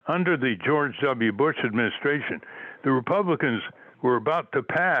with. Under the George W. Bush administration, the Republicans were about to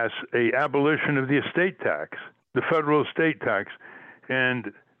pass an abolition of the estate tax, the federal estate tax,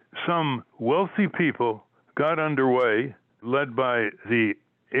 and some wealthy people got underway, led by the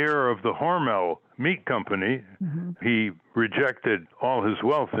heir of the Hormel Meat Company. Mm-hmm. He rejected all his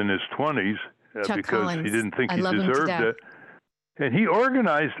wealth in his 20s because Collins. He didn't think he deserved it. And he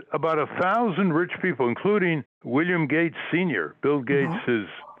organized about 1,000 rich people, including William Gates Sr., Bill Gates'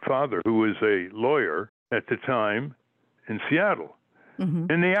 father, who was a lawyer at the time in Seattle. Mm-hmm.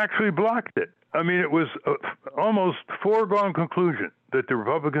 And they actually blocked it. I mean, it was almost foregone conclusion that the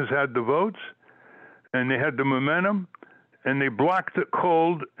Republicans had the votes and they had the momentum, and they blocked it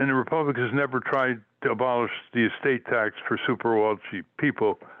cold, and the Republicans never tried to abolish the estate tax for super wealthy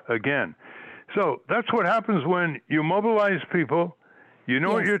people again. So that's what happens when you mobilize people, you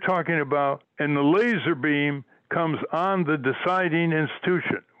know what you're talking about, and the laser beam comes on the deciding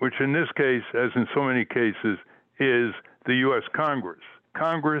institution, which in this case, as in so many cases, is the U.S. Congress.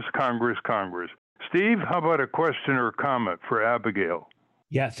 Congress, Congress, Congress. Steve, how about a question or comment for Abigail?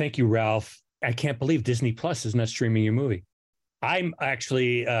 Yeah, thank you, Ralph. I can't believe Disney Plus is not streaming your movie. I'm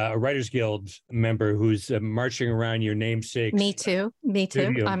actually a Writers Guild member who's marching around your namesake. Me too.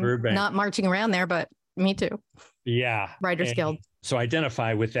 I'm Burbank. Not marching around there, but me too. Yeah. Writers Guild. So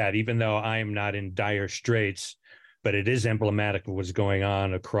identify with that, even though I am not in dire straits, but it is emblematic of what's going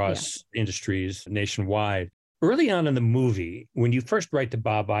on across industries nationwide. early on in the movie, when you first write to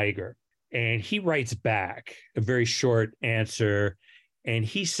Bob Iger, and he writes back a very short answer, and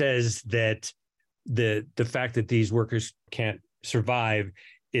he says that the fact that these workers can't survive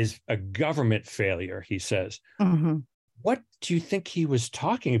is a government failure, he says. Mm-hmm. What do you think he was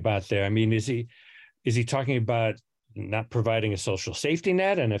talking about there? I mean, is he talking about not providing a social safety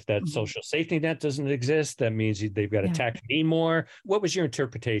net? And if that social safety net doesn't exist, that means they've got to tax me more. What was your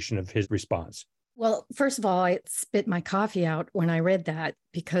interpretation of his response? Well, first of all, I spit my coffee out when I read that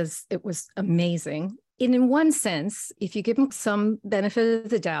because it was amazing. And in one sense, if you give him some benefit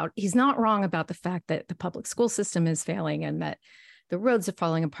of the doubt, he's not wrong about the fact that the public school system is failing and that the roads are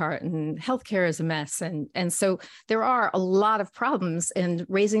falling apart and healthcare is a mess. And so there are a lot of problems, and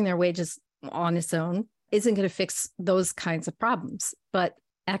raising their wages on its own isn't going to fix those kinds of problems. But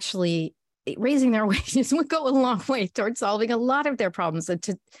actually, raising their wages would go a long way towards solving a lot of their problems.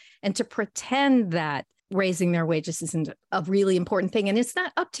 And to pretend that raising their wages isn't a really important thing. And it's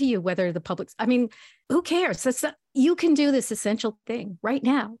not up to you whether the public's, I mean, who cares? You can do this essential thing right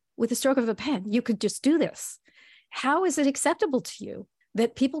now with a stroke of a pen. You could just do this. How is it acceptable to you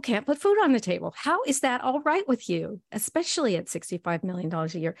that people can't put food on the table? How is that all right with you, especially at $65 million a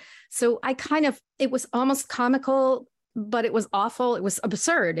year? So it was almost comical, but it was awful. It was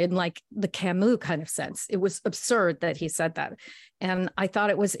absurd in like the Camus kind of sense. It was absurd that he said that. And I thought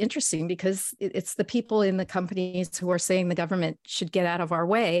it was interesting because it's the people in the companies who are saying the government should get out of our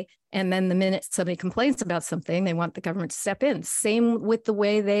way. And then the minute somebody complains about something, they want the government to step in. Same with the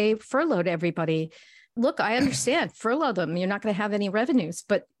way they furloughed everybody. Look, I understand, furlough them. You're not going to have any revenues,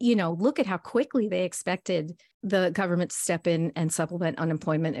 but look at how quickly they expected the government to step in and supplement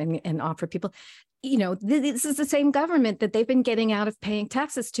unemployment and offer people. This is the same government that they've been getting out of paying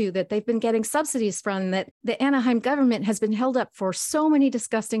taxes to, that they've been getting subsidies from, that the Anaheim government has been held up for so many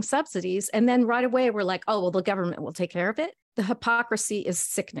disgusting subsidies. And then right away, we're like, oh, well, the government will take care of it. The hypocrisy is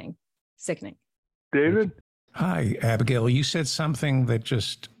sickening. David? Hi, Abigail. You said something that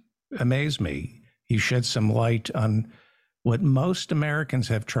just amazed me. You shed some light on what most Americans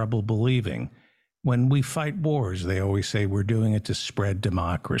have trouble believing. When we fight wars, they always say we're doing it to spread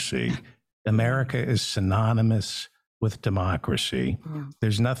democracy. America is synonymous with democracy. Yeah.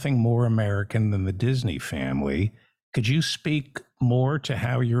 There's nothing more American than the Disney family. Could you speak more to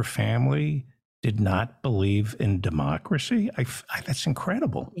how your family did not believe in democracy? That's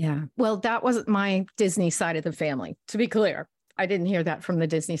incredible. Yeah. Well, that wasn't my Disney side of the family, to be clear. I didn't hear that from the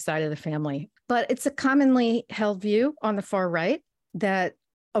Disney side of the family. But it's a commonly held view on the far right that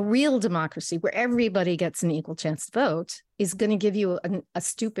a real democracy where everybody gets an equal chance to vote is going to give you a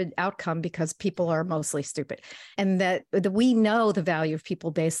stupid outcome because people are mostly stupid. And that we know the value of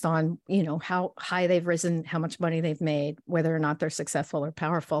people based on, how high they've risen, how much money they've made, whether or not they're successful or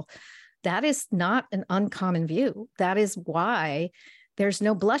powerful. That is not an uncommon view. That is why there's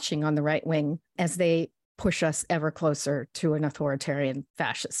no blushing on the right wing as they push us ever closer to an authoritarian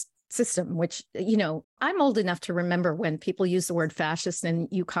fascist system, which, I'm old enough to remember when people used the word fascist and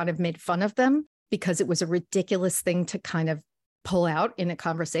you kind of made fun of them because it was a ridiculous thing to kind of pull out in a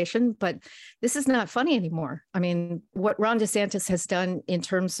conversation. But this is not funny anymore. I mean, what Ron DeSantis has done in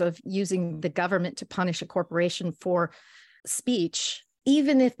terms of using the government to punish a corporation for speech,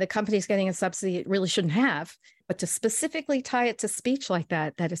 even if the company's getting a subsidy it really shouldn't have, but to specifically tie it to speech like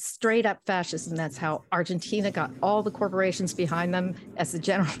that is straight up fascist. And that's how Argentina got all the corporations behind them as the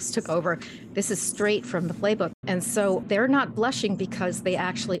generals took over. This is straight from the playbook. And so they're not blushing because they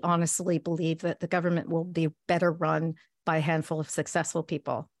actually honestly believe that the government will be better run by a handful of successful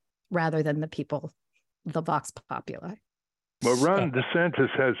people rather than the vox populi. Well, Ron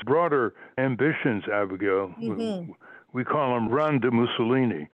DeSantis has broader ambitions, Abigail. Mm-hmm. We call him Ron de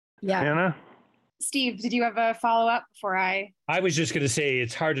Mussolini. Yeah. Hannah? Steve, did you have a follow-up before I was just going to say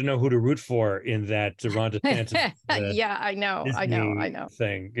it's hard to know who to root for in that Ron DeSantis. Yeah, I know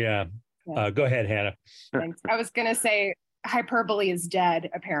thing. Yeah. Go ahead, Hannah. Thanks. I was going to say hyperbole is dead,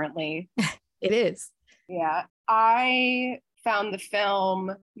 apparently. It is. Yeah. I found the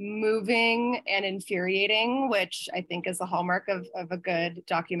film moving and infuriating, which I think is the hallmark of a good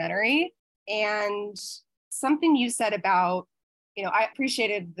documentary. And something you said about, I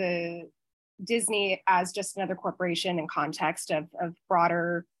appreciated the Disney as just another corporation in context of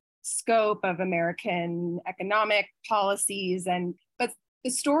broader scope of American economic policies. But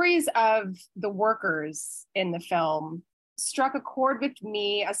the stories of the workers in the film struck a chord with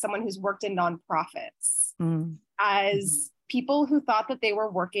me as someone who's worked in nonprofits, as people who thought that they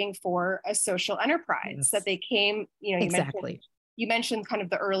were working for a social enterprise, that they came, exactly. You mentioned kind of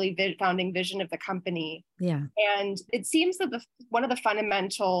the early founding vision of the company. Yeah. And it seems that one of the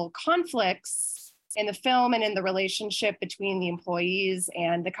fundamental conflicts in the film and in the relationship between the employees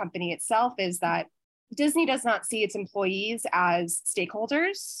and the company itself is that Disney does not see its employees as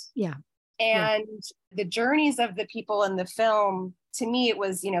stakeholders. Yeah. And the journeys of the people in the film, to me, it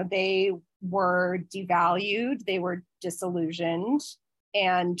was, they were devalued, they were disillusioned,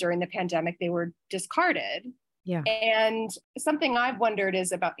 and during the pandemic, they were discarded. Yeah. And something I've wondered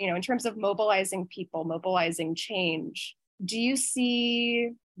is about, in terms of mobilizing people, mobilizing change, do you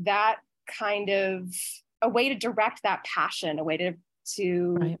see that kind of a way to direct that passion, a way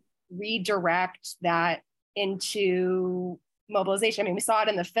to redirect that into mobilization? I mean, we saw it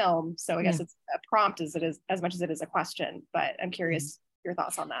in the film, so I guess it's a prompt as much as it is a question, but I'm curious your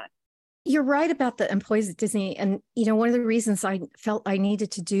thoughts on that. You're right about the employees at Disney. And, one of the reasons I felt I needed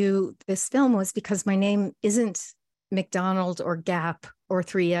to do this film was because my name isn't McDonald's or Gap or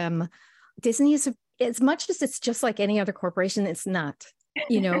 3M. Disney is, as much as it's just like any other corporation, it's not,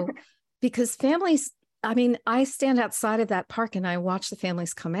 because families, I stand outside of that park and I watch the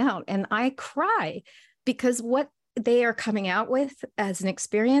families come out and I cry because what they are coming out with as an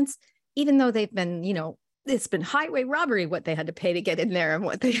experience, even though they've been, it's been highway robbery, what they had to pay to get in there and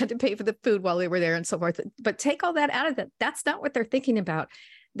what they had to pay for the food while they were there and so forth. But take all that out of it. That's not what they're thinking about.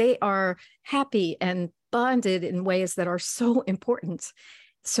 They are happy and bonded in ways that are so important.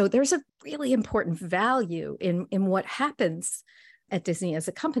 So there's a really important value in what happens at Disney as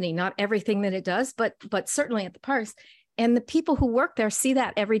a company, not everything that it does, but certainly at the parks. And the people who work there see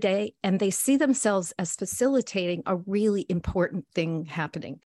that every day, and they see themselves as facilitating a really important thing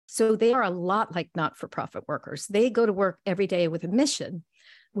happening. So they are a lot like not-for-profit workers. They go to work every day with a mission,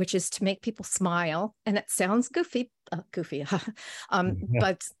 which is to make people smile. And it sounds goofy,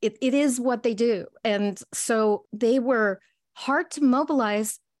 but it is what they do. And so they were hard to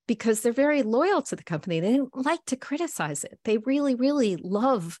mobilize because they're very loyal to the company. They don't like to criticize it. They really, really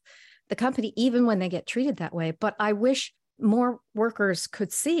love the company, even when they get treated that way. But I wish more workers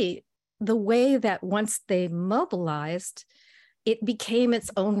could see the way that once they mobilized, it became its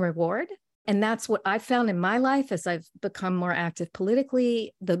own reward. And that's what I found in my life as I've become more active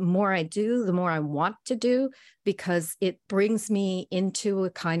politically. The more I do, the more I want to do, because it brings me into a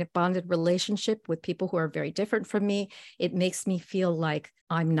kind of bonded relationship with people who are very different from me. It makes me feel like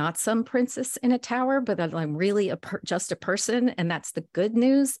I'm not some princess in a tower, but that I'm really just a person. And that's the good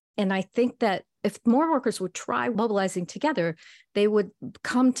news. And I think that if more workers would try mobilizing together, they would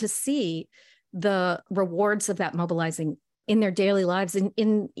come to see the rewards of that mobilizing in their daily lives,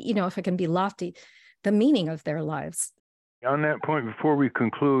 in if I can be lofty, the meaning of their lives. On that point, before we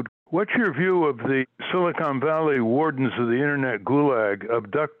conclude, what's your view of the Silicon Valley wardens of the internet gulag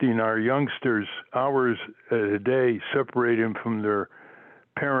abducting our youngsters hours a day, separating from their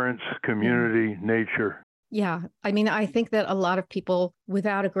parents, community, nature? Yeah, I think that a lot of people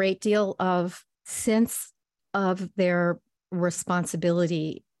without a great deal of sense of their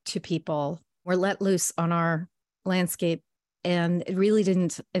responsibility to people were let loose on our landscape and really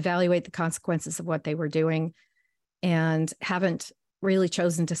didn't evaluate the consequences of what they were doing and haven't really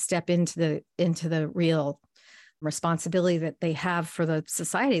chosen to step into the real responsibility that they have for the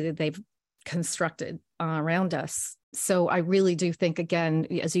society that they've constructed around us. So I really do think, again,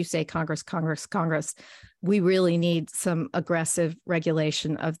 as you say, Congress, we really need some aggressive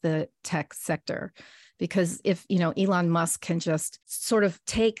regulation of the tech sector. Because if, Elon Musk can just sort of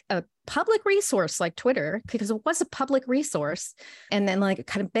take a public resource like Twitter, because it was a public resource, and then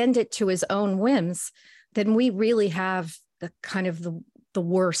kind of bend it to his own whims, then we really have the kind of the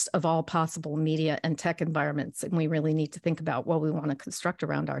worst of all possible media and tech environments. And we really need to think about what we want to construct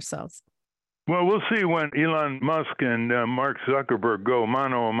around ourselves. Well, we'll see when Elon Musk and Mark Zuckerberg go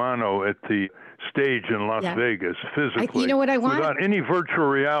mano a mano at the stage in Las Vegas physically. You know what I want? Without any virtual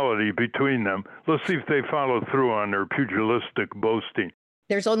reality between them. Let's see if they follow through on their pugilistic boasting.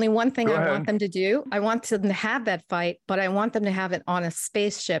 There's only one thing I want them to do. I want them to have that fight, but I want them to have it on a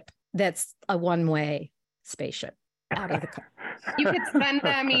spaceship that's a one-way spaceship out of the car. You could send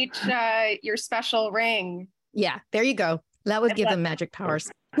them each your special ring. Yeah, there you go. That would give them magic powers.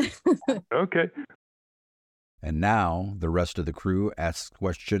 Okay. And now the rest of the crew asks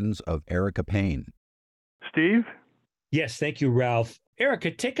questions of Erica Payne. Steve? Yes, thank you, Ralph. Erica,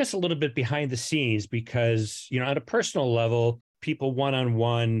 take us a little bit behind the scenes because, at a personal level, people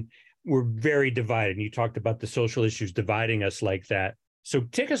one-on-one were very divided. And you talked about the social issues dividing us like that. So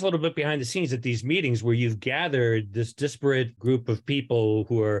take us a little bit behind the scenes at these meetings where you've gathered this disparate group of people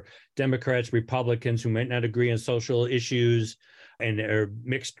who are Democrats, Republicans, who might not agree on social issues and are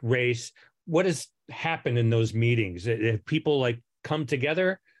mixed race. What has happened in those meetings? Have people come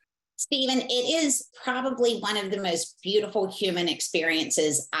together? Stephen, it is probably one of the most beautiful human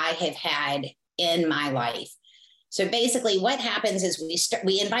experiences I have had in my life. So basically what happens is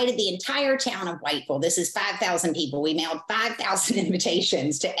we invited the entire town of Whiteville. This is 5,000 people. We mailed 5,000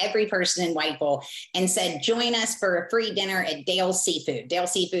 invitations to every person in Whiteville and said, join us for a free dinner at Dale's Seafood.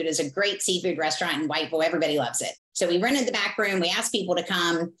 Dale's Seafood is a great seafood restaurant in Whiteville. Everybody loves it. So we rented the back room. We asked people to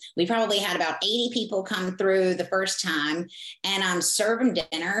come. We probably had about 80 people come through the first time and serve them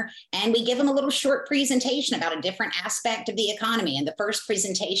dinner. And we give them a little short presentation about a different aspect of the economy. And the first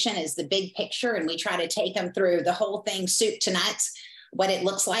presentation is the big picture. And we try to take them through the whole thing, soup to nuts, what it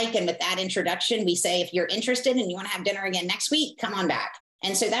looks like. And with that introduction, we say, if you're interested and you want to have dinner again next week, come on back.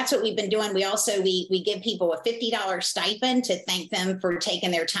 And so that's what we've been doing. We also, we give people a $50 stipend to thank them for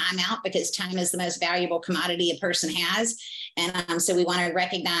taking their time out, because time is the most valuable commodity a person has. And so we want to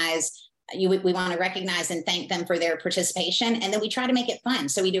recognize and thank them for their participation. And then we try to make it fun.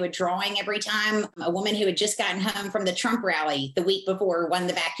 So we do a drawing every time. A woman who had just gotten home from the Trump rally the week before won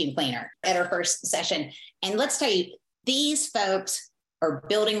the vacuum cleaner at her first session. And let's tell you, these folks are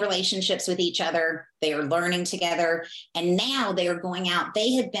building relationships with each other. They are learning together. And now they are going out.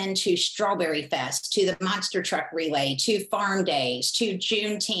 They have been to Strawberry Fest, to the Monster Truck Relay, to Farm Days, to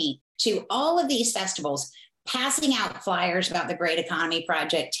Juneteenth, to all of these festivals, passing out flyers about the Great Economy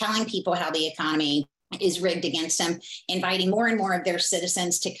Project, telling people how the economy is rigged against them, inviting more and more of their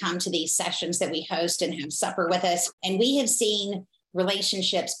citizens to come to these sessions that we host and have supper with us. And we have seen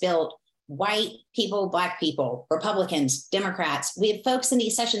relationships built. White people, Black people, Republicans, Democrats. We have folks in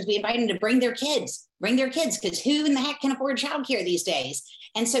these sessions. We invite them to bring their kids, because who in the heck can afford childcare these days?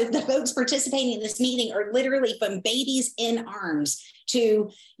 And so the folks participating in this meeting are literally from babies in arms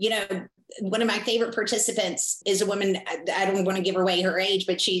to, one of my favorite participants is a woman. I don't want to give away her age,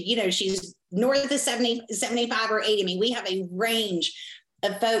 but she's north of 70, 75 or 80. I mean, we have a range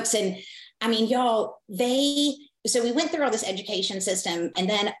of folks. And I mean, y'all, so we went through all this education system, and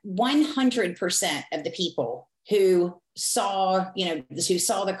then 100% of the people who saw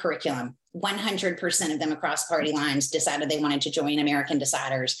the curriculum, 100% of them across party lines decided they wanted to join American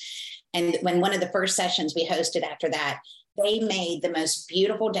Deciders. And when one of the first sessions we hosted after that, they made the most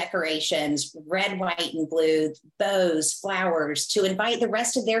beautiful decorations, red, white, and blue, bows, flowers, to invite the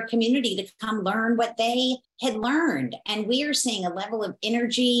rest of their community to come learn what they had learned. And we are seeing a level of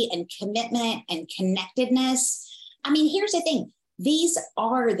energy and commitment and connectedness. I mean, here's the thing. These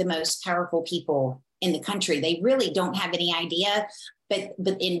are the most powerful people in the country. They really don't have any idea. But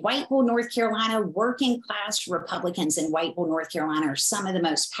in Whiteville, North Carolina, working class Republicans in Whiteville, North Carolina are some of the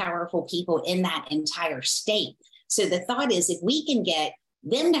most powerful people in that entire state. So the thought is, if we can get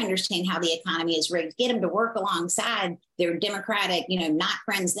them to understand how the economy is rigged, get them to work alongside their Democratic, not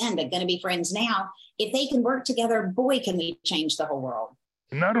friends then, but going to be friends now. If they can work together, boy, can we change the whole world.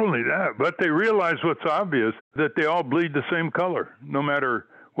 Not only that, but they realize what's obvious, that they all bleed the same color, no matter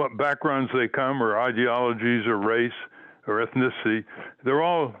what backgrounds they come, or ideologies, or race, or ethnicity. They're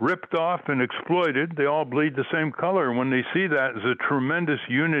all ripped off and exploited. They all bleed the same color. And when they see that, there's a tremendous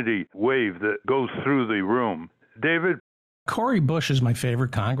unity wave that goes through the room. David? Cori Bush is my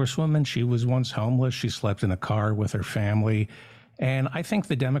favorite congresswoman. She was once homeless. She slept in a car with her family. And I think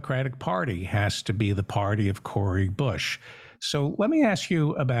the Democratic Party has to be the party of Cori Bush. So let me ask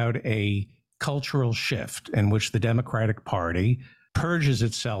you about a cultural shift in which the Democratic Party purges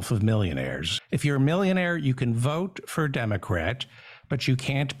itself of millionaires. If you're a millionaire, you can vote for a Democrat, but you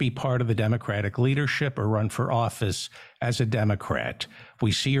can't be part of the Democratic leadership or run for office as a Democrat.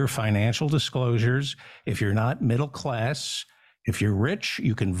 We see your financial disclosures. If you're not middle class, if you're rich,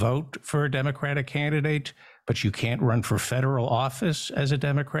 you can vote for a Democratic candidate, but you can't run for federal office as a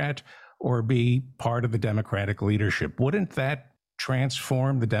Democrat or be part of the Democratic leadership. Wouldn't that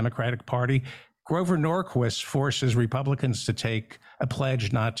transform the Democratic Party? Grover Norquist forces Republicans to take a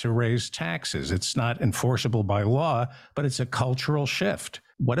pledge not to raise taxes. It's not enforceable by law, but it's a cultural shift.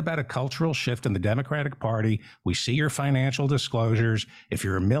 What about a cultural shift in the Democratic Party? We see your financial disclosures. If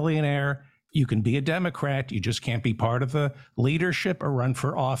you're a millionaire, you can be a Democrat. You just can't be part of the leadership or run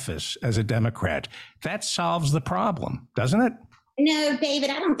for office as a Democrat. That solves the problem, doesn't it? No,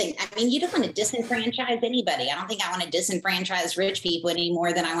 David, you don't want to disenfranchise anybody. I don't think I want to disenfranchise rich people any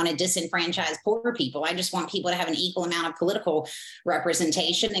more than I want to disenfranchise poor people. I just want people to have an equal amount of political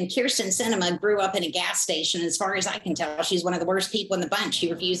representation. And Kyrsten Sinema grew up in a gas station. As far as I can tell, she's one of the worst people in the bunch.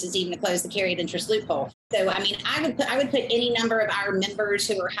 She refuses even to close the carried interest loophole. So, I would put any number of our members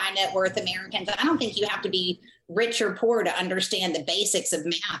who are high net worth Americans. I don't think you have to be rich or poor to understand the basics of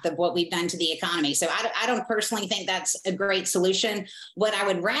math of what we've done to the economy. So I don't personally think that's a great solution. What I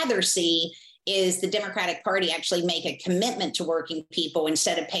would rather see is the Democratic Party actually make a commitment to working people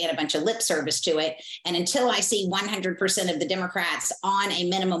instead of paying a bunch of lip service to it. And until I see 100% of the Democrats on a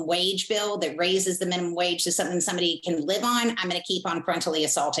minimum wage bill that raises the minimum wage to something somebody can live on, I'm going to keep on frontally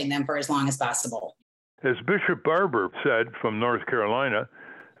assaulting them for as long as possible. As Bishop Barber said from North Carolina,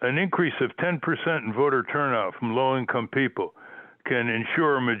 an increase of 10% in voter turnout from low-income people can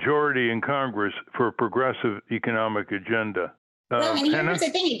ensure a majority in Congress for a progressive economic agenda. Well, and here's the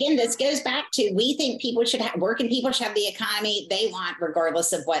thing. Again, this goes back to, we think people should have, working people should have the economy they want,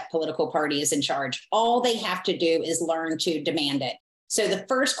 regardless of what political party is in charge. All they have to do is learn to demand it. So the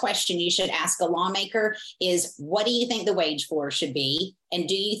first question you should ask a lawmaker is, what do you think the wage floor should be? And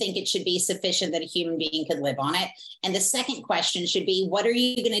do you think it should be sufficient that a human being could live on it? And the second question should be, what are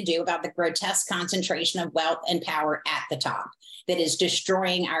you going to do about the grotesque concentration of wealth and power at the top that is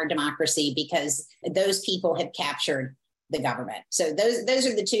destroying our democracy because those people have captured the government? So those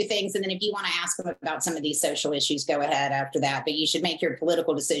are the two things. And then if you want to ask them about some of these social issues, go ahead after that. But you should make your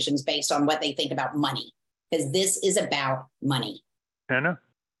political decisions based on what they think about money, because this is about money. Hannah?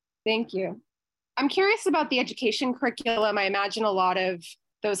 Thank you. I'm curious about the education curriculum. I imagine a lot of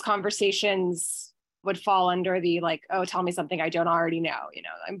those conversations would fall under the like, oh, tell me something I don't already know. You know,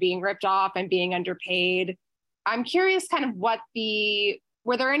 I'm being ripped off, I'm being underpaid. I'm curious kind of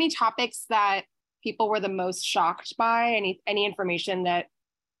were there any topics that people were the most shocked by? Any information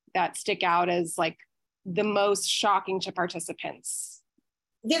that stick out as like the most shocking to participants?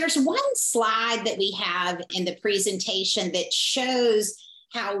 There's one slide that we have in the presentation that shows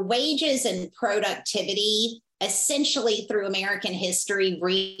how wages and productivity essentially through American history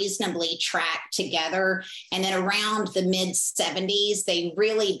reasonably tracked together. And then around the mid-70s, they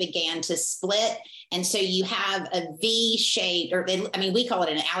really began to split. And so you have a V-shaped, we call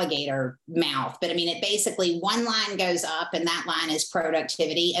it an alligator mouth, but it basically one line goes up and that line is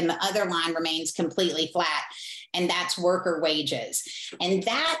productivity and the other line remains completely flat. And that's worker wages. And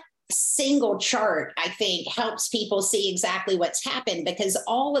that single chart, I think, helps people see exactly what's happened, because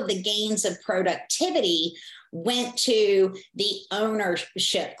all of the gains of productivity went to the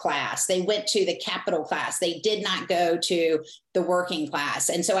ownership class. They went to the capital class. They did not go to the working class.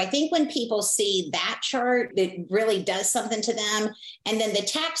 And so I think when people see that chart, it really does something to them. And then the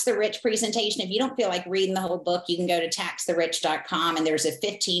Tax the Rich presentation, if you don't feel like reading the whole book, you can go to taxtherich.com and there's a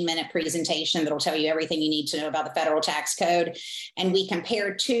 15-minute presentation that'll tell you everything you need to know about the federal tax code. And we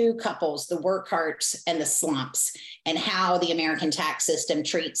compare two couples, the Workharts and the Slumps, and how the American tax system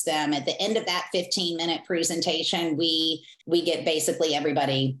treats them. At the end of that 15-minute presentation, we get basically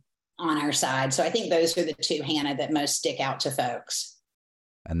everybody on our side. So I think those are the two, Hannah, that most stick out to folks.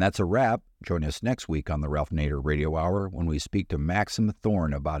 And that's a wrap. Join us next week on the Ralph Nader Radio Hour when we speak to Maxim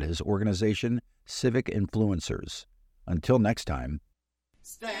Thorne about his organization, Civic Influencers. Until next time.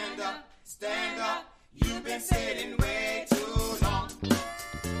 Stand up, you've been sitting way too long.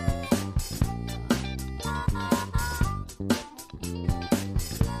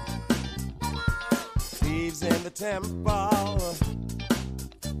 Thieves in the temple,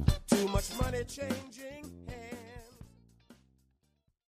 too much money changing.